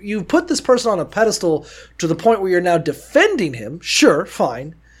group where you put this person on a pedestal to the point where you're now defending him. Sure,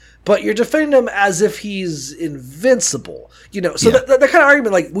 fine. But you're defending him as if he's invincible, So that kind of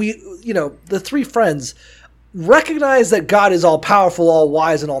argument, like the three friends recognize that God is all powerful, all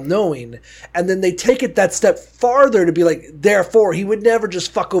wise, and all knowing, and then they take it that step farther to be like, therefore, he would never just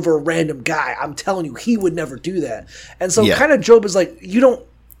fuck over a random guy. I'm telling you, he would never do that. And so kind of Job is like,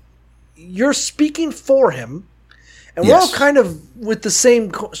 you're speaking for him, and we're all kind of with the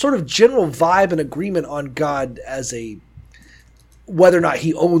same sort of general vibe and agreement on God as whether or not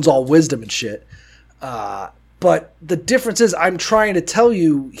he owns all wisdom and shit. But the difference is, I'm trying to tell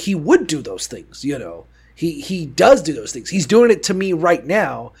you, he would do those things, He does do those things. He's doing it to me right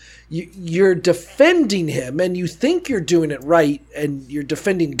now. You're defending him, and you think you're doing it right, and you're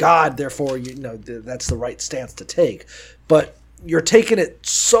defending God. Therefore, that's the right stance to take. But you're taking it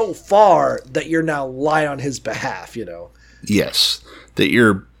so far that you're now lying on his behalf. Yes, that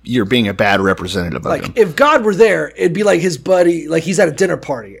you're being a bad representative of him. Like if God were there, it'd be like his buddy. Like he's at a dinner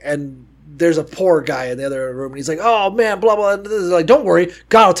party and there's a poor guy in the other room, and he's like, "Oh man, blah blah." And like, "Don't worry,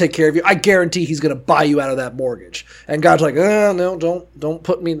 God will take care of you. I guarantee He's going to buy you out of that mortgage." And God's like, "No, don't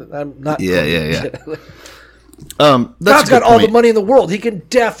put me. I'm not." Yeah. God's got all the money in the world. He can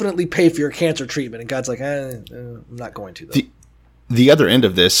definitely pay for your cancer treatment. And God's like, "I'm not going to." Though. The other end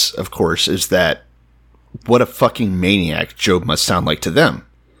of this, of course, is that what a fucking maniac Job must sound like to them,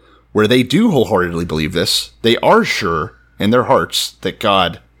 where they do wholeheartedly believe this. They are sure in their hearts that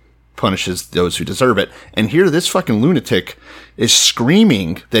God punishes those who deserve it. And here this fucking lunatic is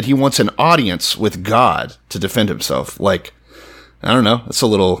screaming that he wants an audience with God to defend himself. Like, I don't know. It's a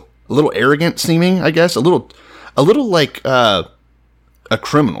little arrogant seeming, I guess. A little like a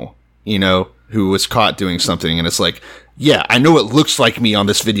criminal, you know, who was caught doing something, and it's like, yeah, I know it looks like me on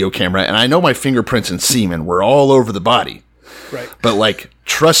this video camera, and I know my fingerprints and semen were all over the body. Right. But, like,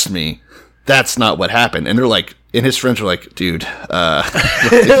 trust me, that's not what happened. And they're like, and his friends are like, dude.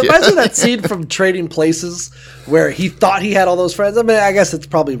 Imagine that scene from Trading Places where he thought he had all those friends. I mean, I guess it's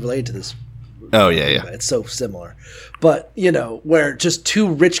probably related to this. Oh, yeah. It's so similar. But, you know, where just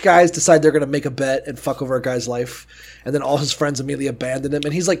two rich guys decide they're going to make a bet and fuck over a guy's life. And then all his friends immediately abandon him.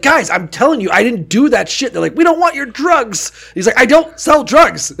 And he's like, guys, I'm telling you, I didn't do that shit. They're like, we don't want your drugs. He's like, I don't sell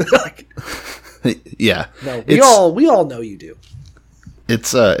drugs. Like, yeah. No, we all know you do.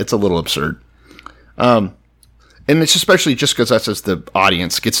 It's a little absurd. And it's especially just because us as the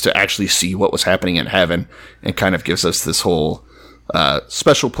audience gets to actually see what was happening in heaven and kind of gives us this whole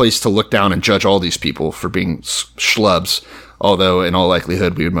special place to look down and judge all these people for being schlubs. Although in all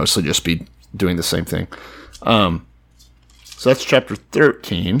likelihood, we would mostly just be doing the same thing. So that's chapter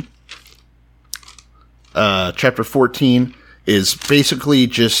 13. Chapter 14 is basically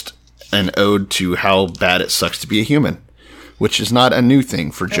just an ode to how bad it sucks to be a human, which is not a new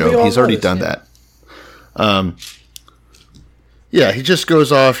thing for Job. He's already done that. Yeah, he just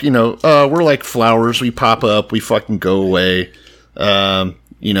goes off, you know, we're like flowers. We pop up, we fucking go away.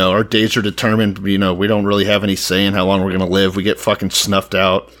 You know, our days are determined. You know, we don't really have any say in how long we're going to live. We get fucking snuffed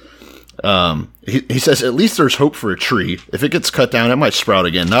out. He says, at least there's hope for a tree. If it gets cut down, it might sprout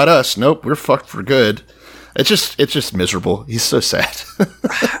again. Not us. Nope, we're fucked for good. It's just miserable. He's so sad.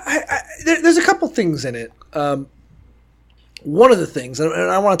 There's a couple things in it. One of the things, and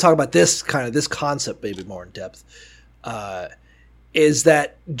I want to talk about this concept maybe more in depth, is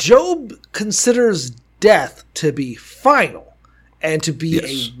that Job considers death to be final and to be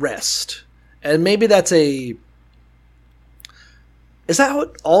a rest. And maybe that's is that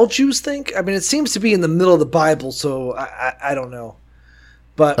what all Jews think? I mean, it seems to be in the middle of the Bible, so I don't know.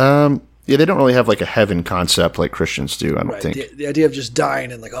 But yeah, they don't really have like a heaven concept like Christians do, I don't think. The idea of just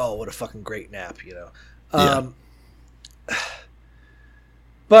dying and like, oh, what a fucking great nap, you know.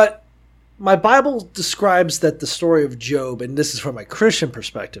 But my Bible describes that the story of Job, and this is from my Christian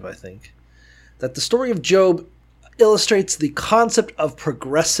perspective, I think, that the story of Job illustrates the concept of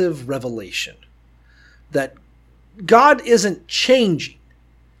progressive revelation. That God isn't changing.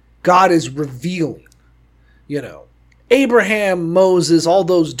 God is revealing. You know, Abraham, Moses, all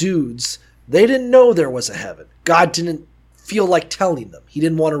those dudes, they didn't know there was a heaven. God didn't feel like telling them. He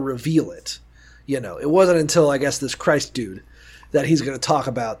didn't want to reveal it. You know, it wasn't until, I guess, this Christ dude that he's going to talk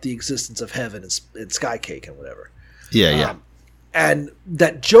about the existence of heaven and sky cake and whatever. Yeah. And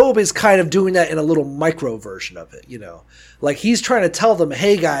that Job is kind of doing that in a little micro version of it, you know. Like he's trying to tell them,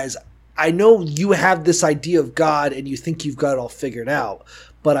 hey guys, I know you have this idea of God and you think you've got it all figured out,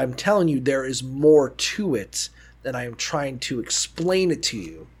 but I'm telling you there is more to it, and I am trying to explain it to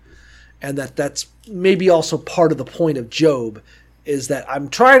you. And that's maybe also part of the point of Job, is that I'm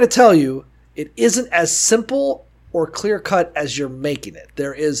trying to tell you it isn't as simple or clear-cut as you're making it.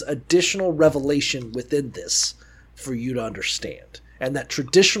 There is additional revelation within this for you to understand. And that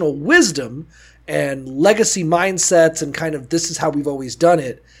traditional wisdom and legacy mindsets and kind of this is how we've always done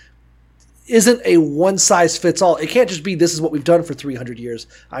it isn't a one-size-fits-all. It can't just be this is what we've done for 300 years.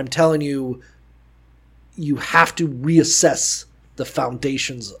 I'm telling you, you have to reassess the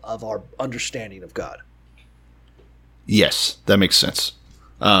foundations of our understanding of God. Yes, that makes sense.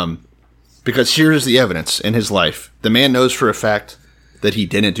 Because here's the evidence in his life. The man knows for a fact that he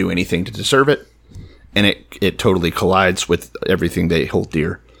didn't do anything to deserve it, and it totally collides with everything they hold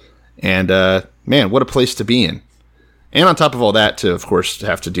dear. And, man, what a place to be in. And on top of all that, to, of course,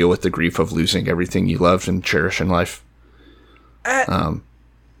 have to deal with the grief of losing everything you loved and cherish in life. And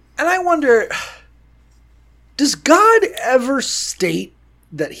I wonder, does God ever state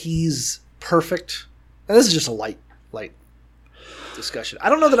that he's perfect? And this is just a light discussion. I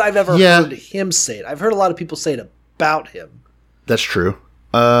don't know that I've ever heard him say it. I've heard a lot of people say it about him. That's true.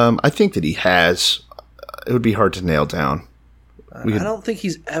 I think that he has. It would be hard to nail down. I don't think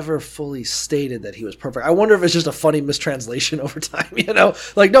he's ever fully stated that he was perfect. I wonder if it's just a funny mistranslation over time, you know?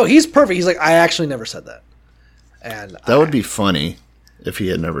 Like, no, he's perfect. He's like, I actually never said that. And that would be funny if he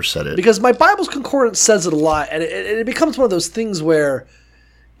had never said it. Because my Bible's concordance says it a lot, and it becomes one of those things where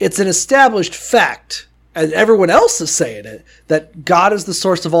it's an established fact, and everyone else is saying it, that God is the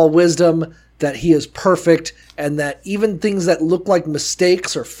source of all wisdom, that he is perfect, and that even things that look like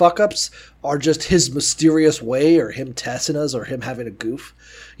mistakes or fuck-ups are just his mysterious way, or him testing us, or him having a goof.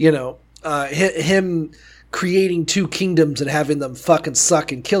 You know, him creating two kingdoms and having them fucking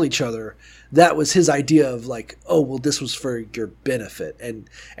suck and kill each other. that was his idea of like, oh, well, this was for your benefit. And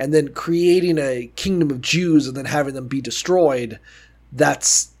then creating a kingdom of Jews and then having them be destroyed,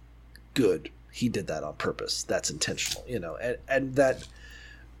 that's good. He did that on purpose. That's intentional, you know, and that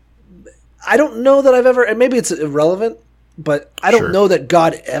I don't know that I've ever, and maybe it's irrelevant, but I don't know that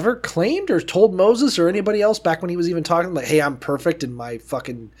God ever claimed or told Moses or anybody else back when he was even talking like, hey, I'm perfect and my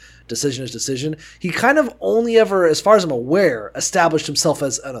fucking decision is decision. He kind of only ever, as far as I'm aware, established himself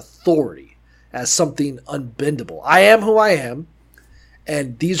as an authority, as something unbendable. I am who I am,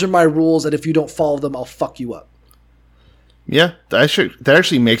 and these are my rules, and if you don't follow them, I'll fuck you up. Yeah, that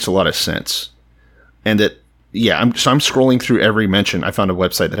actually makes a lot of sense. And that, yeah, I'm scrolling through every mention. I found a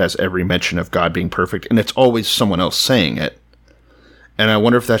website that has every mention of God being perfect, and it's always someone else saying it. And I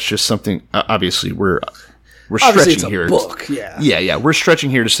wonder if that's just something. Obviously, we're Obviously stretching here. Book, yeah. Yeah. We're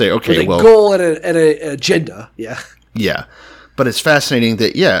stretching here to say, okay, with a well, goal and an agenda, yeah. Yeah, but it's fascinating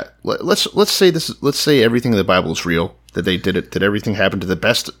that let's say everything in the Bible is real. That they did it. That everything happened to the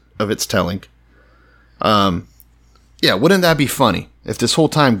best of its telling. Yeah, wouldn't that be funny if this whole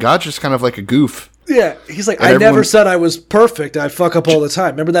time God's just kind of like a goof? Yeah, he's like, I never said I was perfect. I fuck up all the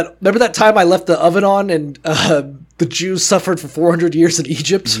time. Remember that time I left the oven on and the Jews suffered for 400 years in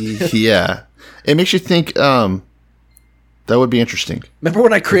Egypt? Yeah. It makes you think that would be interesting. Remember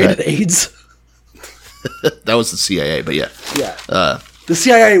when I created AIDS? That was the CIA, but yeah. Yeah. The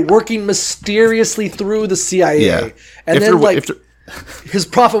CIA working mysteriously through the CIA. Yeah. And then his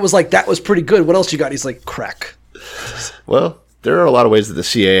prophet was like, that was pretty good. What else you got? He's like, crack. Well, there are a lot of ways that the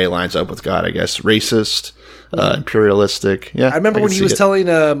CIA lines up with God, I guess. Racist, imperialistic. Yeah, I remember when he was telling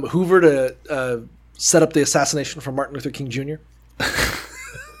Hoover to set up the assassination for Martin Luther King Jr.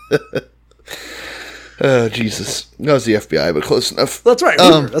 Oh, Jesus. That was the FBI, but close enough. That's right.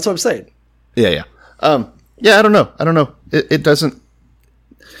 Hoover. That's what I'm saying. Yeah. Yeah, I don't know. It doesn't...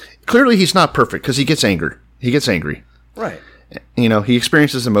 Clearly, he's not perfect because he gets angry. Right. You know, he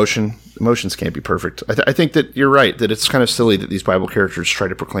experiences emotion. Emotions can't be perfect. I think that you're right, that it's kind of silly that these Bible characters try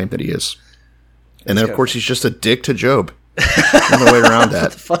to proclaim that he is. And then, of course, he's just a dick to Job. No way around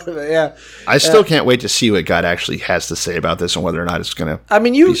that. The fun of it, yeah. I still can't wait to see what God actually has to say about this and whether or not it's going to I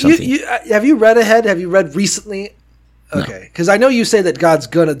mean, have you read ahead? Have you read recently? Okay. Because I know you say that God's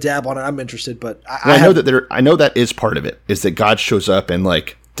going to dab on it. I'm interested, but I know that is part of it, is that God shows up and,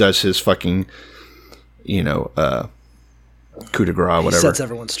 like, does his fucking, coup de grace, whatever. He sets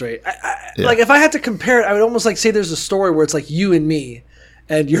everyone straight. Like, if I had to compare it, I would almost like say there's a story where it's like you and me,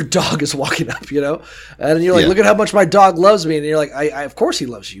 and your dog is walking up, and you're like, look at how much my dog loves me, and you're like, I of course he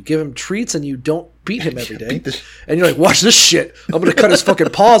loves you. You give him treats, and you don't beat him every day, and you're like, watch this shit. I'm gonna cut his fucking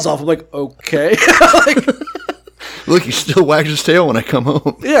paws off. I'm like, okay. Like, look, he still wags his tail when I come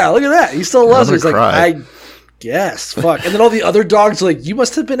home. Yeah, look at that. He still loves me. He's like, I guess. Fuck. And then all the other dogs are like, you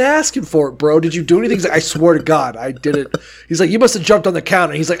must have been asking for it, bro. Did you do anything? He's like, I swear to God, I didn't. He's like, you must have jumped on the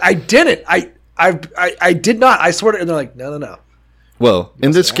counter. He's like, I didn't. I did not. I swear to. And they're like, no. Well,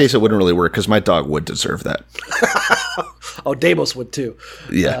 in this case, it wouldn't really work because my dog would deserve that. Oh, Deimos would too.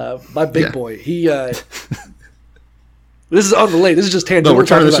 Yeah. My big boy. He. This is unrelated. This is just tangent. No, we're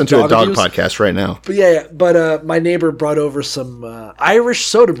turning this into a dog podcast right now. But yeah. But my neighbor brought over some Irish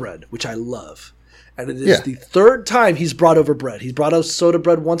soda bread, which I love. And it is the third time he's brought over bread. He's brought us soda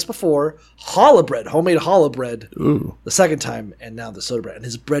bread once before, challah bread, homemade challah bread, the second time, and now the soda bread. And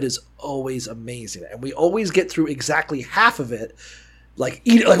his bread is always amazing. And we always get through exactly half of it, like,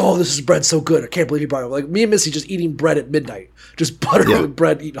 eat it, like, oh, this is bread so good. I can't believe he brought it over. Like, me and Missy just eating bread at midnight. Just butter with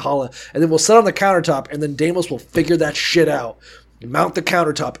bread, eating challah. And then we'll sit on the countertop, and then Deimos will figure that shit out, mount the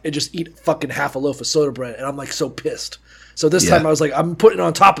countertop, and just eat fucking half a loaf of soda bread. And I'm, like, so pissed. So this time I was like, I'm putting it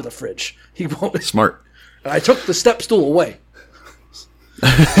on top of the fridge. He won't. Smart. And I took the step stool away.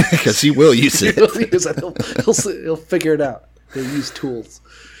 Because he will use it. He'll figure it out. He'll use tools.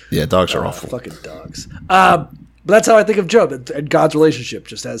 Yeah, dogs are awful. Fucking dogs. But that's how I think of Job and God's relationship,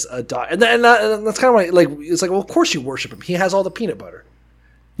 just as a dog. And that's kind of like, it's like, well, of course you worship him. He has all the peanut butter.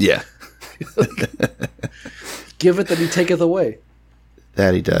 Yeah. Give it that he taketh away.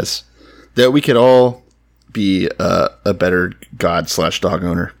 That he does. That we could all be a better God/dog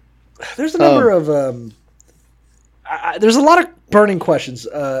owner. There's a number of there's a lot of burning questions.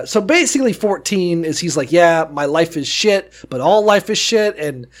 So basically 14 is he's like, yeah, my life is shit, but all life is shit,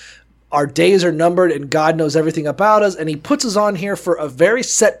 and our days are numbered, and God knows everything about us, and he puts us on here for a very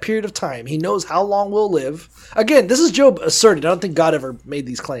set period of time. He knows how long we'll live. Again, this is Job asserted. I don't think God ever made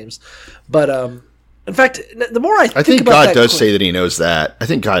these claims. But in fact, the more I think about God does say that he knows that. I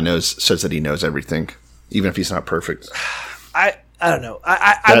think God says that he knows everything, even if he's not perfect. I don't know.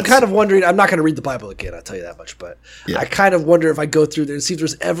 I'm kind of wondering. I'm not going to read the Bible again. I'll tell you that much. But I kind of wonder if I go through there and see if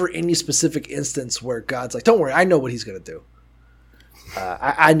there's ever any specific instance where God's like, "Don't worry, I know what He's going to do."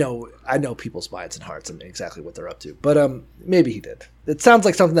 I know people's minds and hearts and exactly what they're up to. But maybe He did. It sounds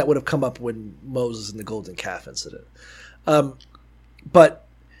like something that would have come up when Moses and the golden calf incident. But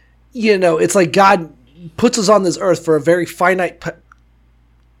it's like God puts us on this earth for a very finite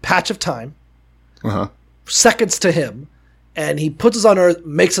patch of time, seconds to Him. And He puts us on earth,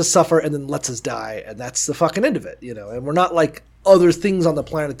 makes us suffer, and then lets us die. And that's the fucking end of it, And we're not like other things on the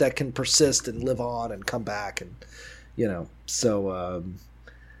planet that can persist and live on and come back. And, So,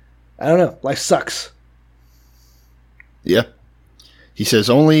 I don't know. Life sucks. Yeah. He says,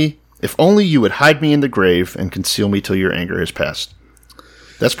 if only you would hide me in the grave and conceal me till your anger has passed.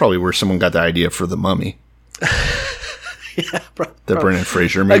 That's probably where someone got the idea for the Mummy. Yeah, the Brendan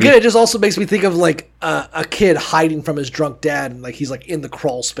Fraser movie. Again, it just also makes me think of like a kid hiding from his drunk dad, and like he's like in the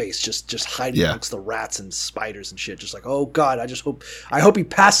crawl space, just hiding amongst the rats and spiders and shit. Just like, oh God, I hope he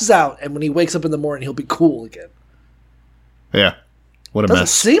passes out, and when he wakes up in the morning, he'll be cool again. Yeah, what a doesn't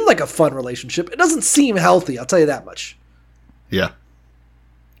mess. Seem like a fun relationship. It doesn't seem healthy. I'll tell you that much. Yeah,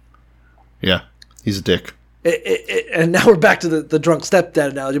 he's a dick. And now we're back to the drunk stepdad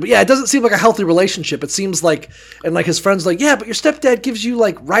analogy. But yeah, it doesn't seem like a healthy relationship. It seems like, and like his friend's like, yeah, but your stepdad gives you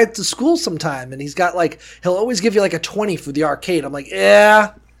like rides to school sometime. And he's got like, he'll always give you like a 20 for the arcade. I'm like,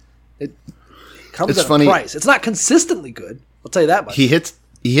 yeah, it comes at a price. It's not consistently good. I'll tell you that much. He hits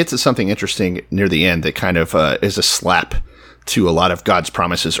at something interesting near the end that kind of is a slap to a lot of God's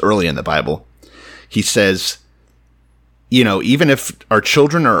promises early in the Bible. He says, even if our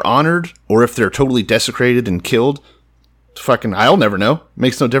children are honored or if they're totally desecrated and killed, I'll never know.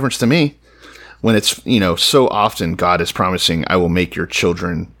 Makes no difference to me. When it's, so often God is promising, I will make your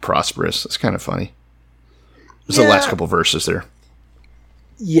children prosperous. It's kind of funny. There's the last couple verses there.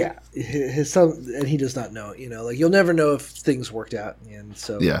 Yeah. His son, and he does not know, like you'll never know if things worked out. And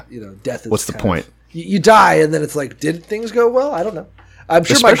so, death is what's the point? You die and then it's like, did things go well? I don't know. I'm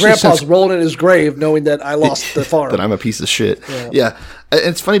sure my grandpa's rolling in his grave knowing that I lost the farm. That I'm a piece of shit. Yeah.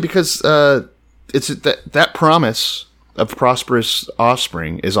 It's funny because it's that promise of prosperous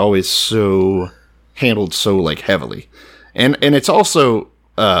offspring is always so handled so like heavily. And it's also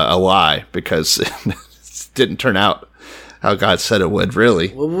a lie because it didn't turn out how God said it would,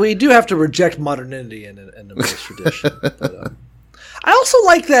 really. Well, we do have to reject modernity and embrace tradition. But, I also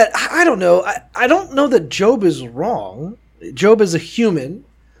like that, I don't know, I don't know that Job is wrong. Job is a human.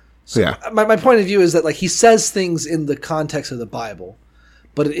 So my point of view is that like he says things in the context of the Bible,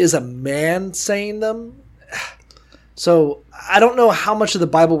 but it is a man saying them. So I don't know how much of the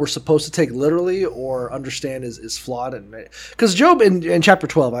Bible we're supposed to take literally or understand is flawed. And because Job in chapter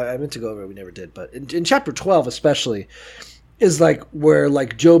 12, I meant to go over it, we never did, but in chapter 12 especially, is like where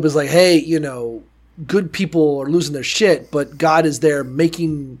like Job is like, hey, good people are losing their shit, but God is there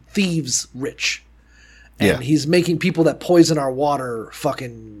making thieves rich. And he's making people that poison our water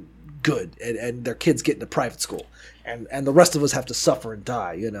fucking good, and their kids get into private school, and the rest of us have to suffer and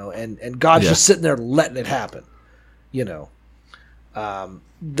die, and God's just sitting there letting it happen,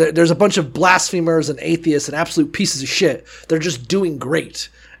 There's a bunch of blasphemers and atheists and absolute pieces of shit. They're just doing great,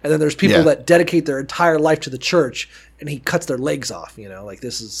 and then there's people that dedicate their entire life to the church, and He cuts their legs off. Like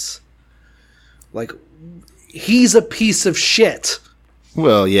this is like He's a piece of shit.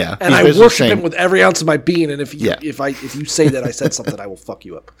 Well, yeah, and I worship Him with every ounce of my being. And if you say that I said something, I will fuck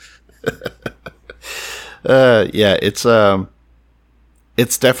you up.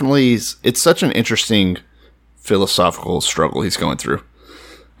 It's definitely such an interesting philosophical struggle he's going through.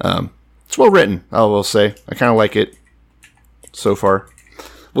 It's well written, I will say. I kind of like it so far.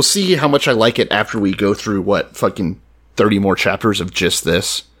 We'll see how much I like it after we go through fucking 30 more chapters of just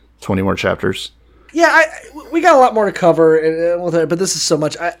this, 20 more chapters. Yeah, we got a lot more to cover, but this is so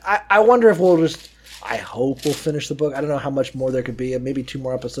much. I wonder if we'll just. I hope we'll finish the book. I don't know how much more there could be. Maybe 2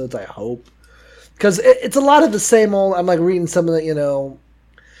 more episodes. I hope, because it's a lot of the same old. I'm like reading some of the,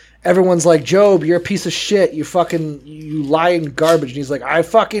 everyone's like, Job, you're a piece of shit. You lying garbage. And he's like, I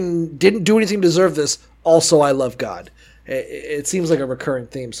fucking didn't do anything to deserve this. Also, I love God. It seems like a recurring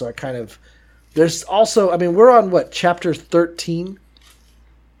theme. So I kind of. There's also. I mean, we're on chapter 13.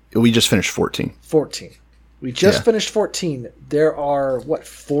 We just finished 14. 14. We just finished 14. There are,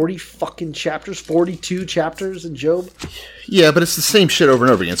 40 fucking chapters? 42 chapters in Job? Yeah, but it's the same shit over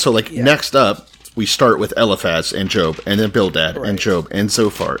and over again. So, next up, we start with Eliphaz and Job, and then Bildad and Job, and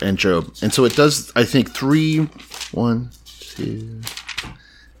Zophar and Job. And so it does, I think, 3, 1, 2...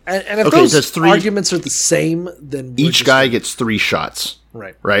 And if Okay, those there's three- arguments are the same, then we're Each just- guy gets 3 shots.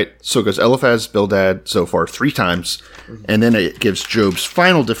 Right. Right? So it goes Eliphaz, Bildad, Zophar 3 times, and then it gives Job's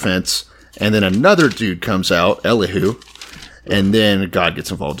final defense, and then another dude comes out, Elihu, and then God gets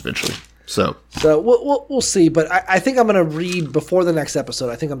involved eventually. So we'll see, but I think I'm going to read before the next episode.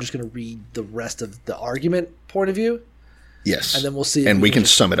 I think I'm just going to read the rest of the argument point of view, yes, and then we'll see. If and we can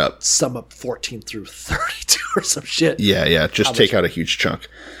just sum it up. sum up 14 through 32 or some shit. Yeah. Just take out a huge chunk,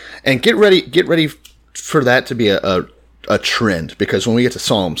 and get ready for that to be a trend, because when we get to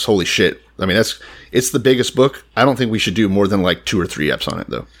Psalms, holy shit! I mean, it's the biggest book. I don't think we should do more than like 2 or 3 eps on it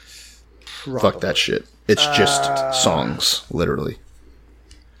though. Probably. Fuck that shit. It's just songs, literally.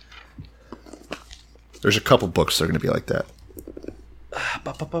 There's a couple books that are going to be like that.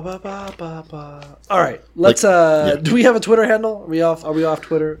 All right, let's. Do we have a Twitter handle? Are we off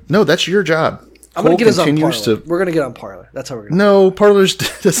Twitter? No, that's your job. I'm going to get us on continues Parler. We're going to get on Parler. That's how we're going to. No, Parlors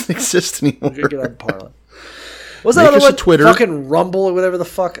doesn't exist anymore. We're going to get on Parler. What's that Make other us a one? Twitter. Fucking Rumble or whatever the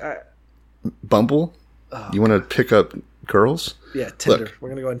fuck. Bumble? You want to pick up girls? Yeah, Tinder. Look, We're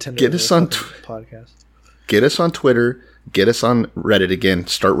going to go on Tinder. get us on podcast. Get us on Twitter. Get us on Reddit again.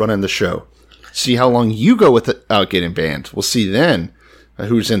 Start running the show. See how long you go without getting banned. We'll see then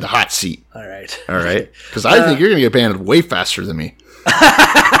who's in the hot seat. All right. Because I think you're going to get banned way faster than me.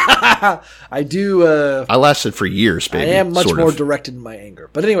 I do. I lasted for years, baby. I am much sort more of. directed in my anger.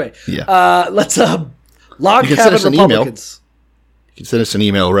 But anyway, Yeah. let's log You can send cabin us an email. Republicans. You can send us an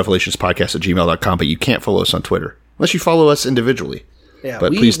email, revelationspodcast@gmail.com, but you can't follow us on Twitter unless you follow us individually. Yeah,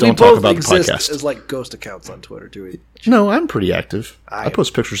 but we, please don't we talk both about the exist podcast. as like ghost accounts on Twitter, do we? No, I'm pretty active. I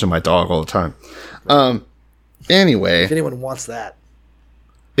post pictures of my dog all the time. Anyway, If anyone wants that,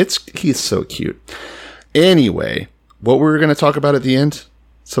 he's so cute. Anyway, what we were going to talk about at the end?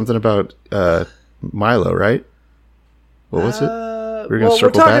 Something about Milo, right? What was it? We're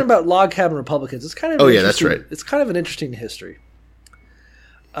we're talking about log cabin Republicans. It's kind of that's right. It's kind of an interesting history.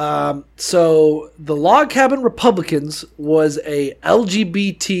 So the log cabin Republicans was a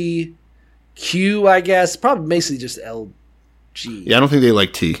LGBTQ, I guess, probably basically just LG. Yeah, I don't think they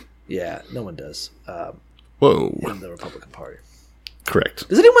like tea. Yeah, no one does. Whoa. In the Republican Party. Correct.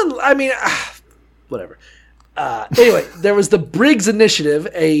 Does anyone? I mean, whatever. Anyway, there was the Briggs Initiative,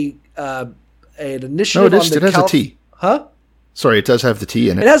 an initiative. No, it has a T. Huh? Sorry, it does have the T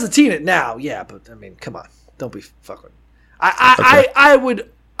in it. It has the T in it now, yeah, but I mean, come on, don't be fucking. I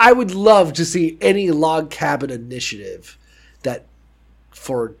would love to see any log cabin initiative that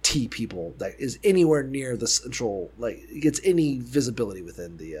for T people that is anywhere near the central, like gets any visibility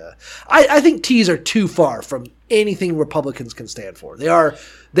within the. I think T's are too far from anything Republicans can stand for.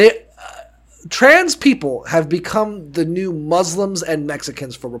 Trans people have become the new Muslims and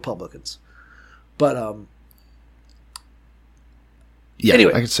Mexicans for Republicans, but Yeah,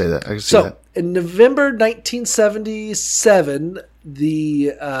 anyway, I can say that. I can say that. In November 1977,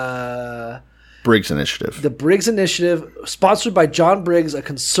 the Briggs Initiative. The Briggs Initiative, sponsored by John Briggs, a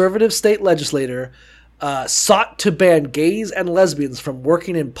conservative state legislator, sought to ban gays and lesbians from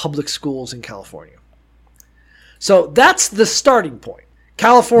working in public schools in California. So that's the starting point.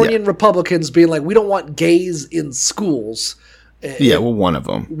 Californian Republicans being like, we don't want gays in schools. Yeah, well, one of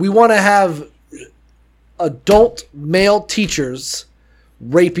them. We want to have adult male teachers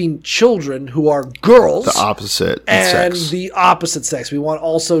raping children who are girls. The opposite and sex. the opposite sex. We want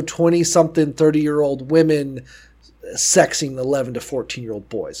also 20-something, 30-year-old women sexing 11 to 14-year-old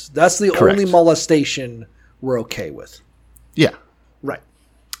boys. That's the Correct. only molestation we're okay with. Yeah. Right.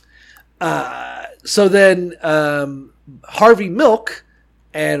 So then Harvey Milk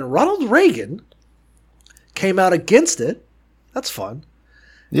and Ronald Reagan came out against it. That's fun.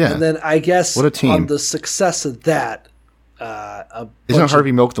 Yeah. And then I guess What a team. on the success of that, Isn't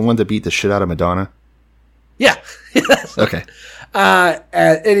Harvey Milk the one that beat the shit out of Madonna? Yeah. Okay.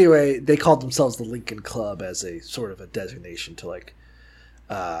 Anyway, they called themselves the Lincoln Club as a sort of a designation to like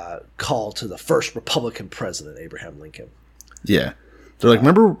call to the first Republican president, Abraham Lincoln. Yeah. They're like,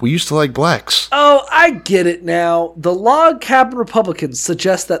 remember, we used to like blacks. Oh, I get it now. The log cabin Republicans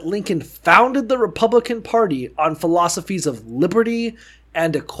suggest that Lincoln founded the Republican Party on philosophies of liberty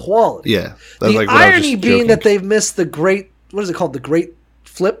and equality. Yeah. The what I was irony just being joking. that they've missed the great, what is it called? The great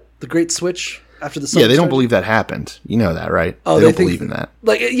flip? The great switch after the Yeah, they don't started? believe that happened. You know that, right? Oh, they they don't think- believe in that.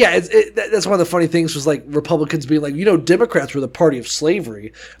 Like, yeah, that's one of the funny things was like Republicans being like, Democrats were the party of slavery.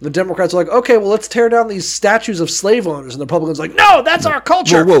 And the Democrats are like, okay, well, let's tear down these statues of slave owners. And the Republicans are like, no, that's our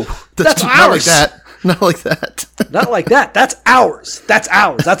culture. Whoa. That's not ours. like that. Not like that. Not like that. That's ours. That's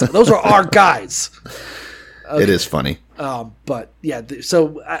ours. Those are our guys. It is funny. But yeah,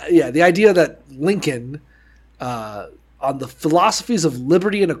 the idea that Lincoln on the philosophies of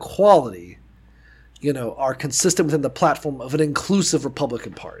liberty and equality, are consistent within the platform of an inclusive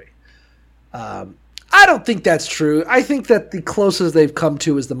Republican Party. I don't think that's true. I think that the closest they've come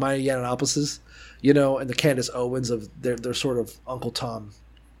to is the Maya Yiannopoulos, and the Candace Owens of their sort of Uncle Tom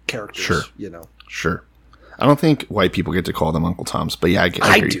characters. Sure. Sure. I don't think white people get to call them Uncle Toms, but yeah,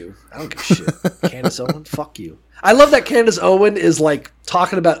 I hear do. you. I don't give a shit. Candace Owen, fuck you. I love that Candace Owen is like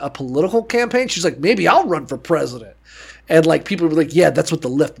talking about a political campaign. She's like, maybe I'll run for president. And like people were like, yeah, that's what the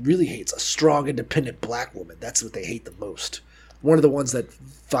left really hates. A strong, independent black woman. That's what they hate the most. One of the ones that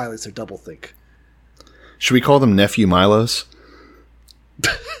violates their doublethink. Should we call them Nephew Milos?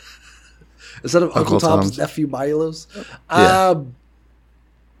 Instead of Uncle Tom's nephew Milos? Yeah.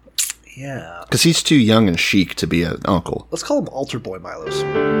 Yeah. Because he's too young and chic to be an uncle. Let's call him Altar Boy Milos.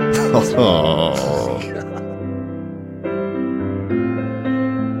 Oh.